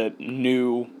the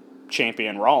new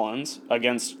champion Rollins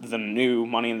against the new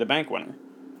Money in the Bank winner.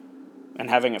 And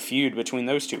having a feud between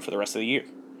those two for the rest of the year.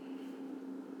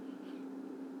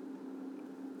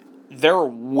 There are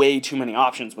way too many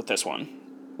options with this one,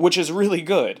 which is really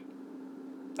good.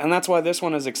 And that's why this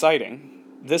one is exciting.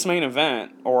 This main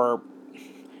event, or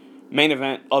main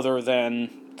event other than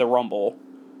the Rumble,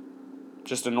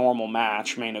 just a normal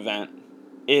match main event,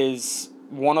 is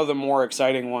one of the more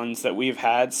exciting ones that we've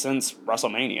had since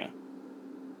WrestleMania.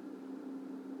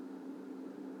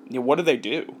 What do they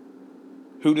do?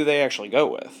 Who do they actually go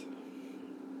with?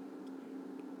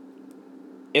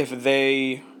 If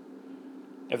they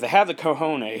have the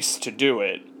cojones to do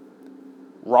it,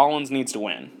 Rollins needs to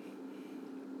win.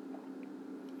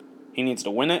 He needs to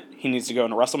win it, he needs to go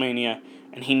into WrestleMania,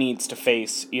 and he needs to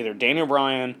face either Daniel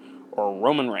Bryan or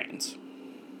Roman Reigns.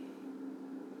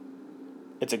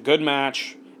 It's a good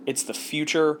match, it's the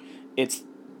future, it's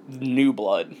new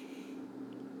blood.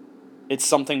 It's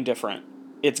something different.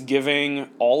 It's giving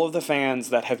all of the fans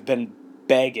that have been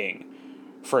begging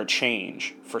for a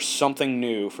change, for something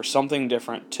new, for something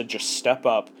different, to just step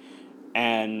up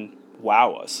and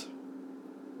wow us.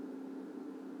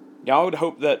 I would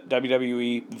hope that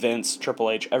WWE, Vince, Triple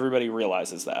H, everybody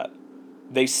realizes that.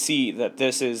 They see that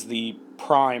this is the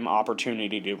prime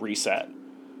opportunity to reset,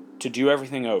 to do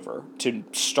everything over, to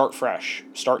start fresh,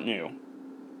 start new.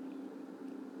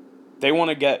 They want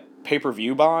to get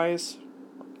pay-per-view buys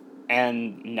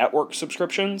and network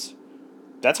subscriptions.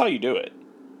 That's how you do it.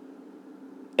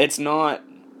 It's not,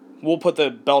 we'll put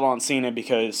the belt on Cena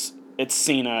because it's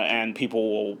Cena and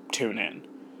people will tune in.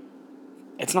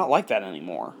 It's not like that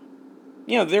anymore.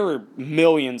 There are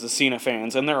millions of Cena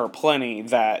fans, and there are plenty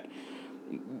that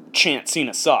chant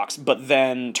Cena sucks, but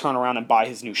then turn around and buy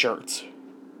his new shirts.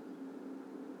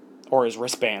 Or his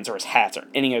wristbands, or his hats, or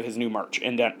any of his new merch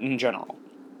in general.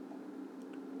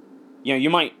 You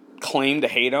might claim to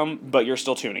hate him, but you're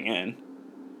still tuning in.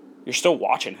 You're still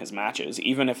watching his matches,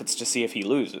 even if it's to see if he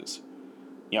loses.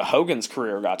 Hogan's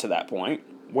career got to that point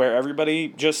where everybody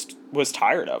just was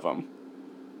tired of him.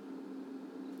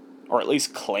 Or at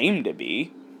least claimed to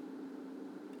be.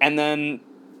 And then,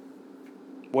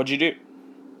 what'd you do?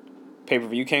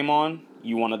 Pay-per-view came on,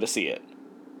 you wanted to see it.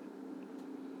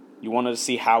 You wanted to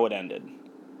see how it ended.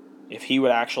 If he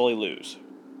would actually lose.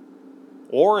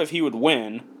 Or if he would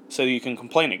win, so you can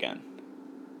complain again.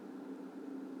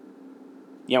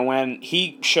 When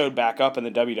he showed back up in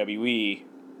the WWE,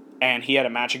 and he had a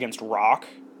match against Rock,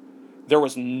 there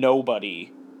was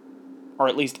nobody, or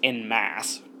at least en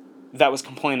masse, that was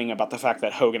complaining about the fact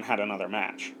that Hogan had another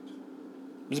match.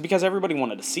 It was because everybody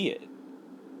wanted to see it.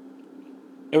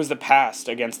 It was the past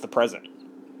against the present.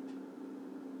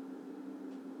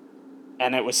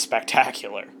 And it was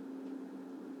spectacular.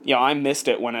 I missed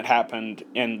it when it happened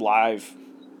in live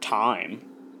time.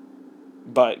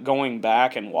 But going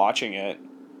back and watching it,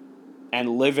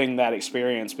 and living that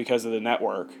experience because of the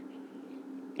network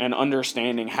and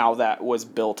understanding how that was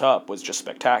built up was just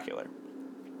spectacular.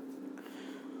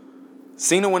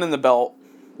 Cena winning the belt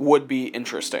would be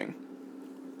interesting.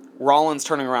 Rollins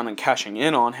turning around and cashing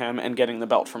in on him and getting the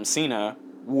belt from Cena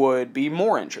would be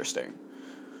more interesting.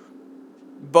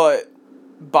 But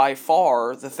by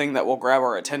far, the thing that will grab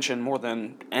our attention more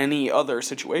than any other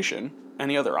situation,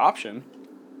 any other option,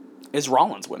 is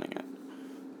Rollins winning it.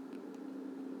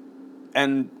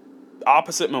 And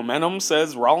opposite momentum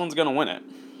says Rollins going to win it.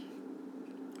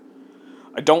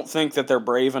 I don't think that they're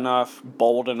brave enough,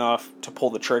 bold enough to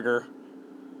pull the trigger.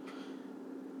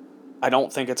 I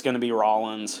don't think it's going to be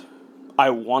Rollins. I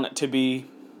want it to be,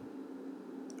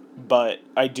 but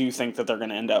I do think that they're going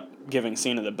to end up giving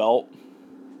Cena the belt.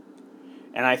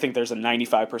 And I think there's a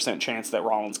 95% chance that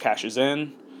Rollins cashes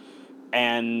in,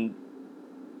 and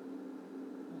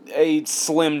a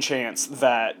slim chance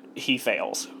that he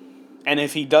fails. And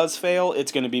if he does fail,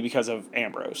 it's going to be because of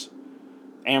Ambrose.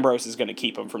 Ambrose is going to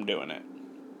keep him from doing it.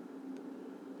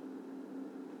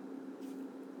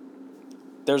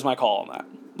 There's my call on that.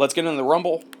 Let's get into the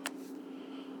Rumble.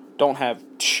 Don't have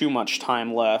too much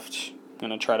time left. I'm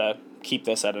going to try to keep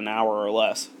this at an hour or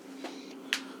less.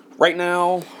 Right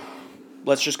now,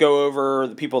 let's just go over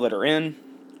the people that are in.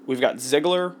 We've got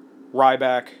Ziggler,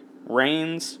 Ryback,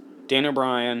 Reigns, Daniel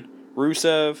Bryan,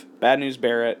 Rusev, Bad News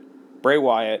Barrett, Bray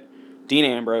Wyatt, Dean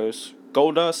Ambrose,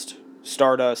 Goldust,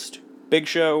 Stardust, Big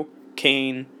Show,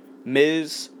 Kane,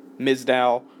 Miz,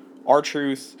 Mizdow,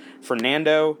 R-Truth,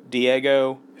 Fernando,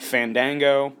 Diego,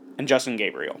 Fandango, and Justin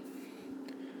Gabriel.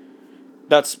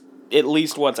 That's at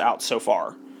least what's out so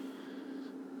far.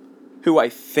 Who I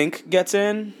think gets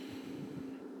in,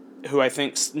 who I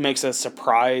think makes a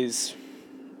surprise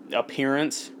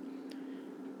appearance,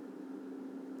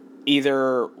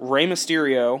 either Rey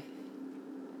Mysterio,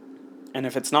 and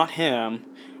if it's not him,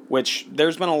 which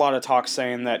there's been a lot of talk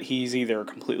saying that he's either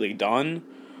completely done,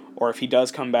 or if he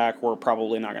does come back, we're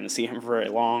probably not going to see him for very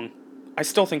long. I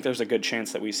still think there's a good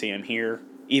chance that we see him here,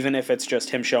 even if it's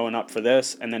just him showing up for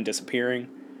this and then disappearing.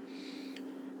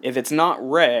 If it's not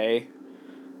Rey,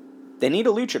 they need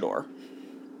a luchador.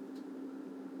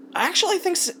 I actually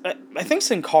think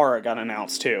Sin Cara got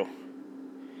announced too.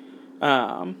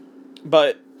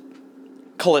 But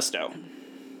Kalisto.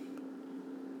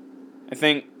 I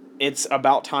think it's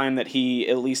about time that he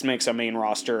at least makes a main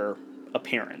roster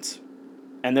appearance.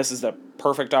 And this is the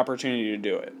perfect opportunity to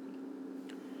do it.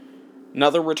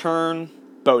 Another return,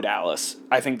 Bo Dallas.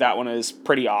 I think that one is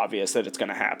pretty obvious that it's going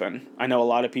to happen. I know a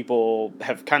lot of people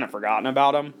have kind of forgotten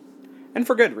about him. And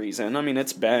for good reason. I mean,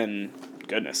 it's been,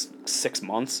 6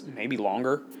 months, maybe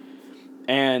longer.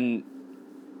 And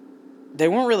they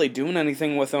weren't really doing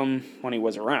anything with him when he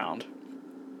was around.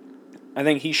 I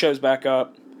think he shows back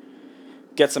up,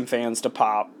 get some fans to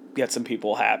pop, get some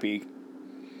people happy.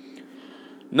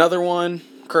 Another one,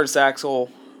 Curtis Axel.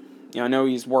 I know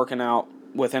he's working out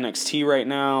with NXT right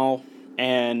now,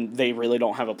 and they really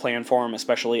don't have a plan for him,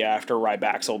 especially after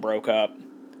Ryback broke up.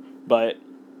 But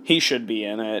he should be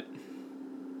in it.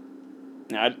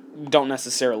 Now, I don't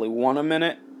necessarily want him in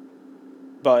it,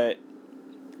 but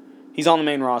he's on the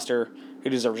main roster. He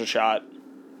deserves a shot.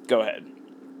 Go ahead.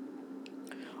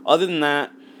 Other than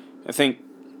that, I think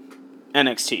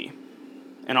NXT.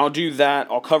 And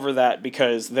I'll cover that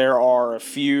because there are a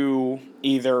few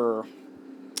either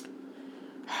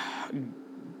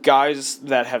guys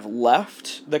that have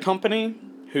left the company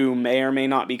who may or may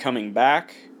not be coming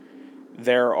back.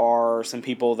 There are some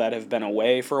people that have been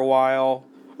away for a while.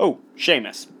 Oh,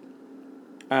 Sheamus.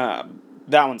 That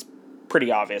one's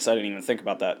pretty obvious. I didn't even think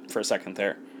about that for a second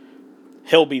there.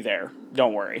 He'll be there.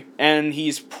 Don't worry. And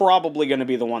he's probably going to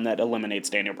be the one that eliminates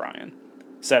Daniel Bryan,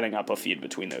 setting up a feud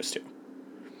between those two.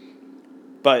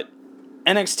 But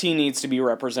NXT needs to be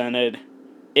represented.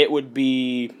 It would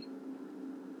be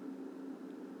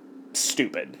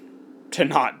stupid to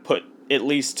not put at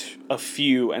least a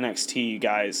few NXT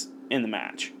guys in the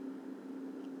match.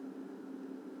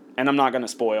 And I'm not going to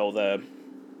spoil the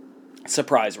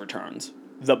surprise returns.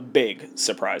 The big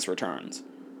surprise returns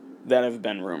that have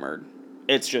been rumored.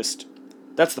 It's just,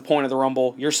 that's the point of the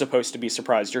Rumble. You're supposed to be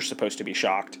surprised. You're supposed to be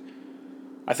shocked.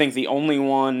 I think the only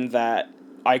one that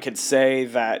I could say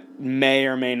that may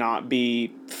or may not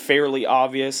be fairly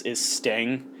obvious is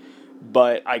Sting.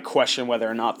 But I question whether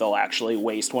or not they'll actually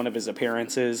waste one of his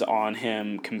appearances on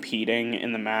him competing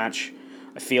in the match.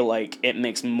 I feel like it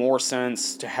makes more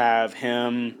sense to have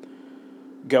him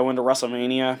go into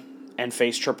WrestleMania and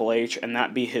face Triple H, and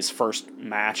that be his first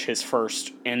match, his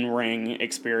first in-ring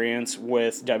experience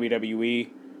with WWE.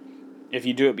 If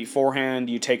you do it beforehand,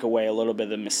 you take away a little bit of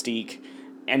the mystique,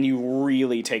 and you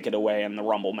really take it away in the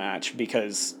Rumble match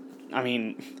because, I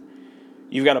mean,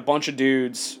 you've got a bunch of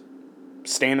dudes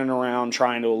standing around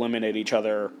trying to eliminate each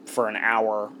other for an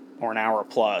hour or an hour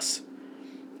plus.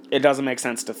 It doesn't make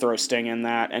sense to throw Sting in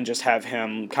that and just have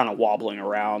him kind of wobbling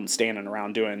around, standing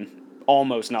around, doing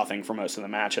almost nothing for most of the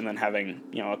match, and then having,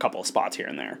 a couple of spots here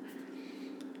and there.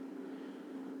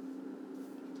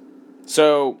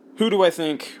 So, who do I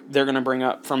think they're going to bring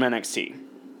up from NXT?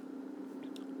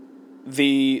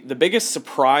 The biggest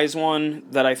surprise one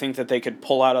that I think that they could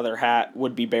pull out of their hat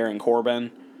would be Baron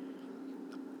Corbin.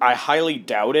 I highly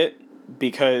doubt it,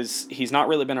 because he's not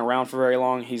really been around for very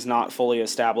long. He's not fully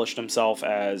established himself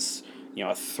as,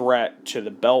 a threat to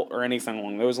the belt or anything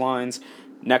along those lines.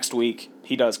 Next week,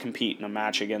 he does compete in a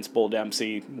match against Bull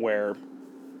Dempsey where,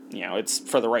 it's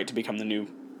for the right to become the new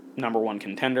number one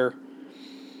contender.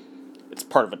 It's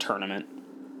part of a tournament.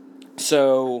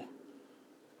 So,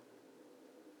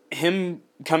 him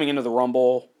coming into the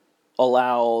Rumble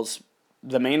allows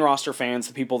the main roster fans,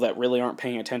 the people that really aren't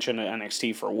paying attention to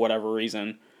NXT for whatever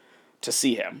reason, to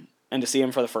see him, and to see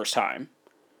him for the first time.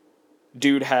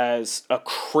 Dude has a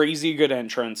crazy good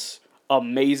entrance,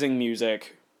 amazing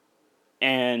music,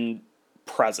 and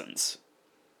presence.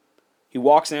 He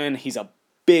walks in, he's a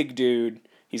big dude,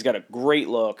 he's got a great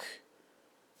look,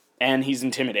 and he's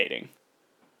intimidating.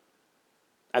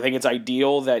 I think it's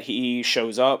ideal that he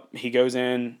shows up, he goes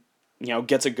in,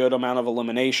 gets a good amount of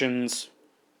eliminations,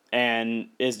 and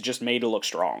is just made to look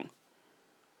strong.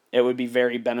 It would be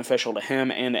very beneficial to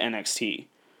him and NXT.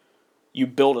 You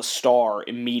build a star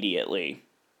immediately,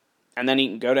 and then he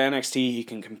can go to NXT, he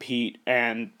can compete,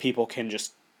 and people can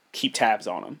just keep tabs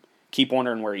on him, keep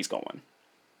wondering where he's going.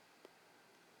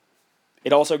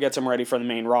 It also gets him ready for the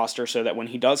main roster so that when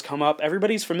he does come up,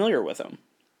 everybody's familiar with him.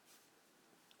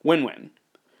 Win-win.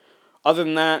 Other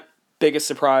than that, biggest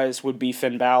surprise would be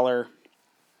Finn Balor.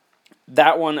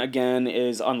 That one, again,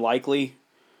 is unlikely.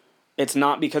 It's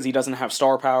not because he doesn't have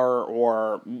star power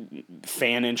or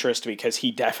fan interest, because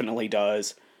he definitely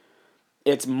does.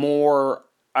 It's more,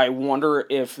 I wonder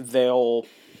if they'll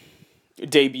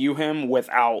debut him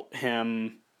without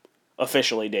him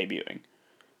officially debuting.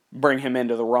 Bring him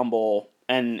into the Rumble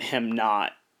and him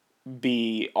not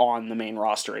be on the main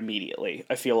roster immediately.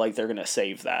 I feel like they're going to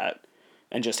save that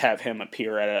and just have him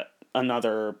appear at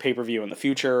another pay-per-view in the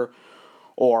future,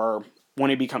 or when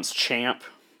he becomes champ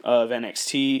of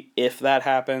NXT, if that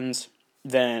happens,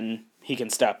 then he can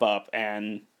step up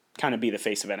and kind of be the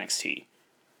face of NXT.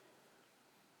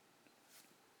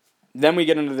 Then we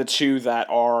get into the two that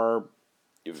are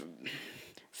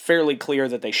fairly clear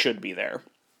that they should be there.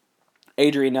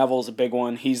 Adrian Neville's a big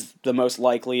one. He's the most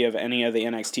likely of any of the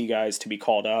NXT guys to be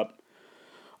called up.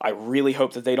 I really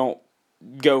hope that they don't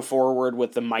go forward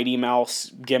with the Mighty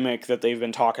Mouse gimmick that they've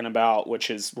been talking about, which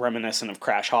is reminiscent of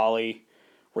Crash Holly,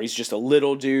 where he's just a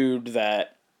little dude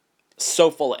that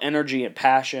so full of energy and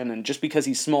passion, and just because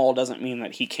he's small doesn't mean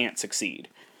that he can't succeed.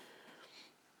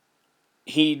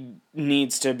 He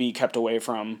needs to be kept away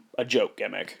from a joke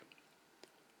gimmick,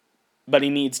 but he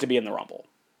needs to be in the Rumble.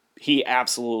 He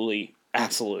absolutely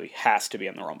has to be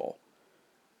in the Rumble.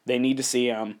 They need to see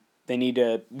him. They need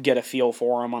to get a feel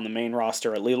for him on the main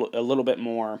roster a little bit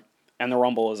more, and the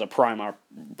Rumble is a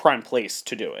prime place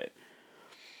to do it.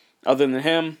 Other than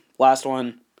him, last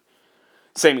one,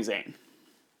 Sami Zayn.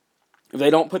 If they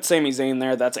don't put Sami Zayn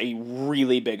there, that's a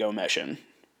really big omission.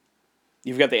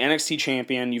 You've got the NXT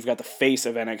champion, you've got the face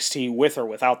of NXT with or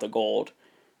without the gold.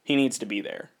 He needs to be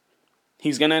there.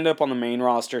 He's going to end up on the main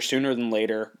roster sooner than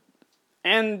later.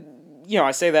 And,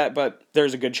 I say that, but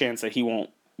there's a good chance that he won't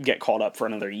get called up for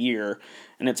another year,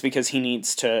 and it's because he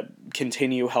needs to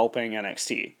continue helping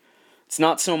NXT. It's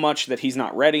not so much that he's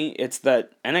not ready, it's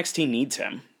that NXT needs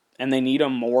him, and they need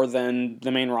him more than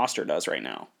the main roster does right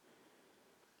now.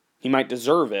 He might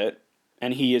deserve it,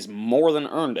 and he has more than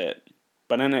earned it,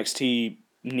 but NXT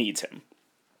needs him.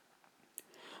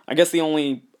 I guess the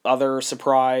only other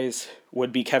surprise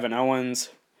would be Kevin Owens.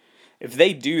 If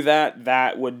they do that,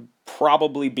 that would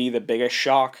probably be the biggest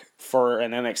shock for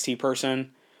an NXT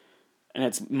person. And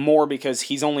it's more because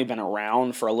he's only been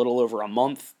around for a little over a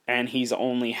month, and he's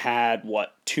only had,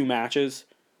 2 matches?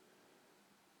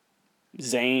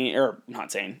 CJ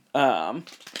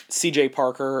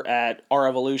Parker at Our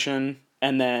Evolution,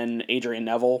 and then Adrian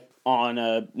Neville on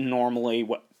a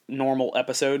normal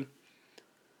episode.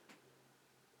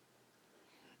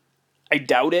 I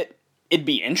doubt it. It'd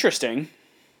be interesting.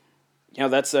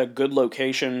 That's a good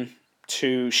location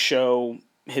to show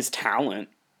his talent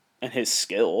and his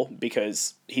skill,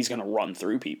 because he's going to run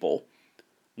through people.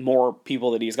 More people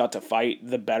that he's got to fight,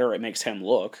 the better it makes him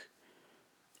look.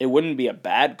 It wouldn't be a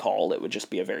bad call. It would just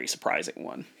be a very surprising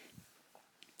one.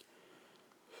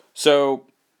 So,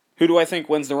 who do I think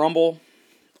wins the Rumble?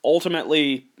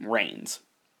 Ultimately, Reigns.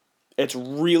 It's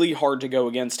really hard to go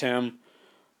against him.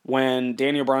 When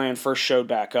Daniel Bryan first showed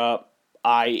back up,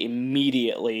 I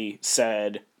immediately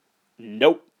said,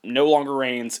 nope, no longer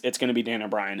Reigns. It's going to be Daniel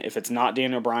Bryan. If it's not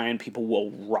Daniel Bryan, people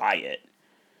will riot.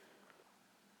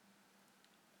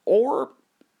 Or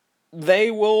they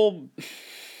will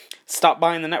stop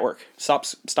buying the network, stop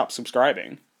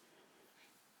subscribing,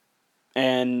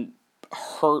 and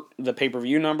hurt the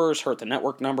pay-per-view numbers, hurt the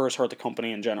network numbers, hurt the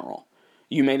company in general.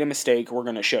 You made a mistake, we're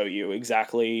going to show you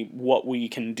exactly what we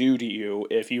can do to you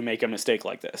if you make a mistake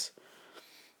like this.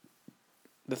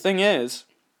 The thing is,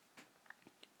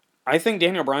 I think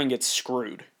Daniel Bryan gets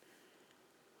screwed.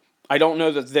 I don't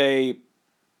know that they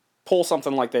pull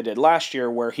something like they did last year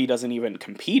where he doesn't even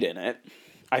compete in it.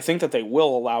 I think that they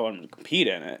will allow him to compete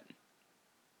in it.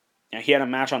 Now, he had a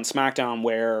match on SmackDown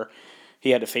where he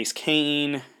had to face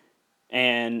Kane,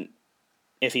 and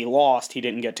if he lost, he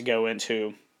didn't get to go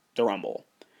into the Rumble.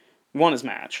 He won his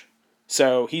match.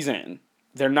 So he's in.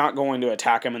 They're not going to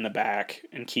attack him in the back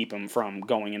and keep him from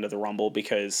going into the Rumble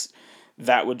because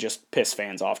that would just piss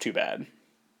fans off too bad.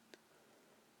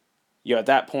 At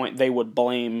that point, they would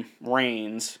blame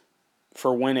Reigns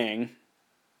for winning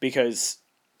because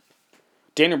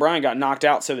Daniel Bryan got knocked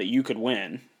out so that you could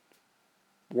win.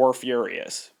 We're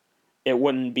furious. It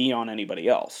wouldn't be on anybody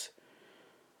else.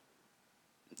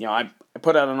 I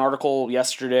put out an article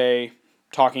yesterday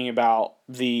talking about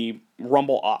the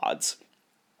Rumble odds.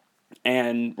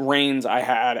 And Reigns I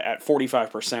had at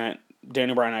 45%.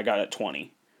 Daniel Bryan I got at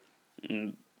 20%.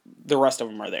 And the rest of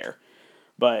them are there.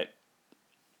 But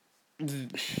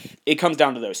it comes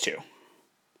down to those two.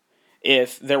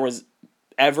 If there was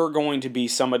ever going to be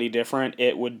somebody different,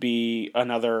 it would be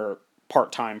another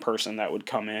part-time person that would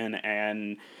come in,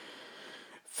 and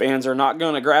fans are not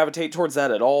going to gravitate towards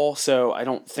that at all, so I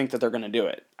don't think that they're going to do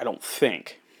it. I don't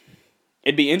think.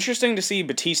 It'd be interesting to see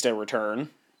Batista return.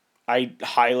 I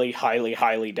highly, highly,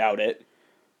 highly doubt it.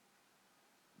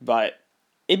 But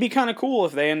it'd be kind of cool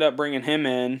if they end up bringing him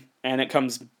in, and it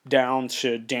comes down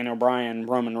to Daniel Bryan,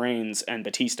 Roman Reigns, and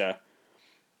Batista.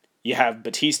 You have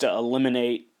Batista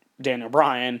eliminate Daniel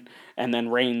Bryan, and then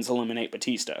Reigns eliminate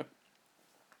Batista.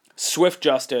 Swift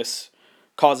justice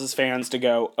causes fans to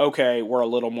go, okay, we're a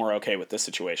little more okay with this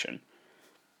situation.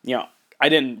 I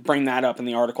didn't bring that up in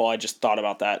the article, I just thought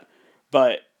about that.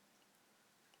 But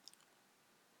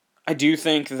I do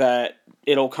think that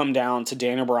it'll come down to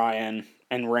Daniel Bryan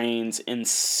and Reigns in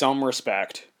some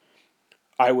respect.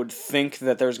 I would think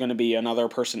that there's going to be another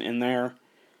person in there,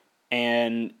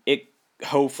 and it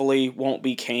hopefully won't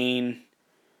be Kane,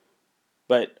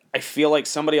 but I feel like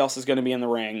somebody else is going to be in the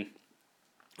ring.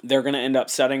 They're going to end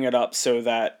up setting it up so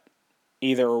that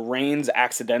either Reigns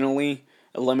accidentally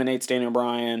eliminates Daniel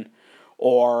Bryan,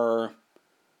 or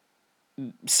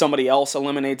somebody else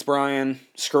eliminates Bryan,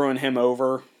 screwing him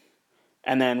over,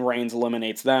 and then Reigns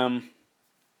eliminates them.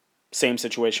 Same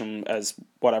situation as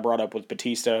what I brought up with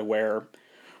Batista, where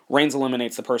Reigns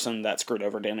eliminates the person that screwed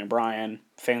over Daniel Bryan.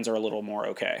 Fans are a little more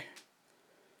okay.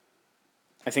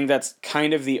 I think that's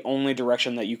kind of the only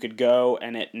direction that you could go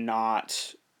and it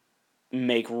not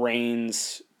make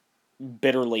Reigns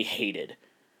bitterly hated.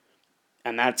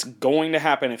 And that's going to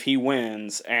happen if he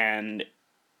wins and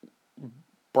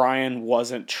Bryan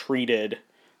wasn't treated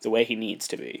the way he needs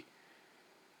to be.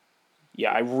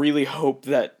 I really hope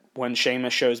that when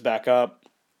Sheamus shows back up,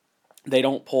 they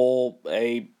don't pull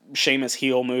a Sheamus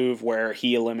heel move where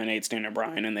he eliminates Daniel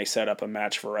Bryan and they set up a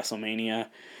match for WrestleMania.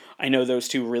 I know those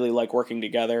two really like working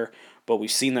together, but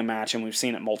we've seen the match and we've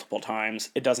seen it multiple times.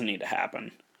 It doesn't need to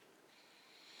happen.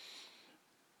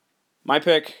 My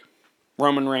pick,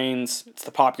 Roman Reigns. It's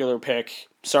the popular pick.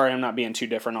 Sorry I'm not being too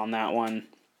different on that one.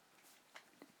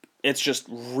 It's just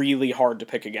really hard to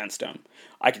pick against him.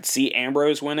 I could see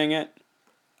Ambrose winning it.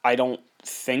 I don't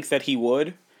think that he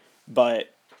would,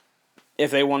 but if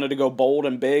they wanted to go bold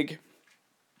and big,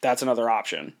 that's another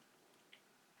option.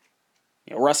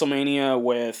 WrestleMania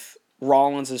with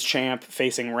Rollins as champ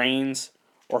facing Reigns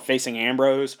or facing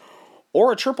Ambrose,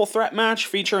 or a triple threat match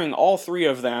featuring all three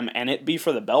of them and it be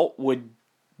for the belt would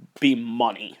be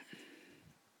money.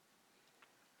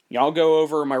 I'll go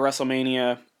over my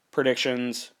WrestleMania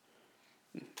predictions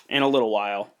in a little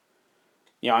while.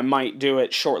 I might do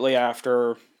it shortly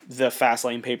after the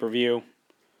Fastlane pay-per-view.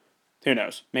 Who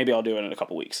knows? Maybe I'll do it in a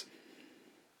couple weeks.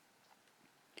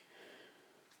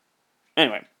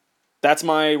 Anyway, that's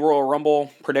my Royal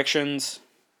Rumble predictions.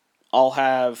 I'll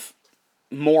have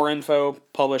more info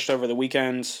published over the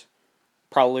weekend.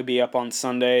 Probably be up on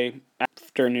Sunday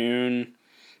afternoon.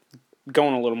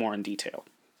 going a little more in detail.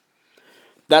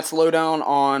 That's Lowdown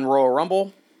on Royal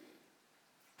Rumble.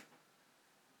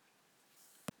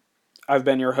 I've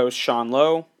been your host, Sean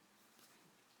Lowe.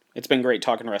 It's been great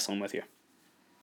talking wrestling with you.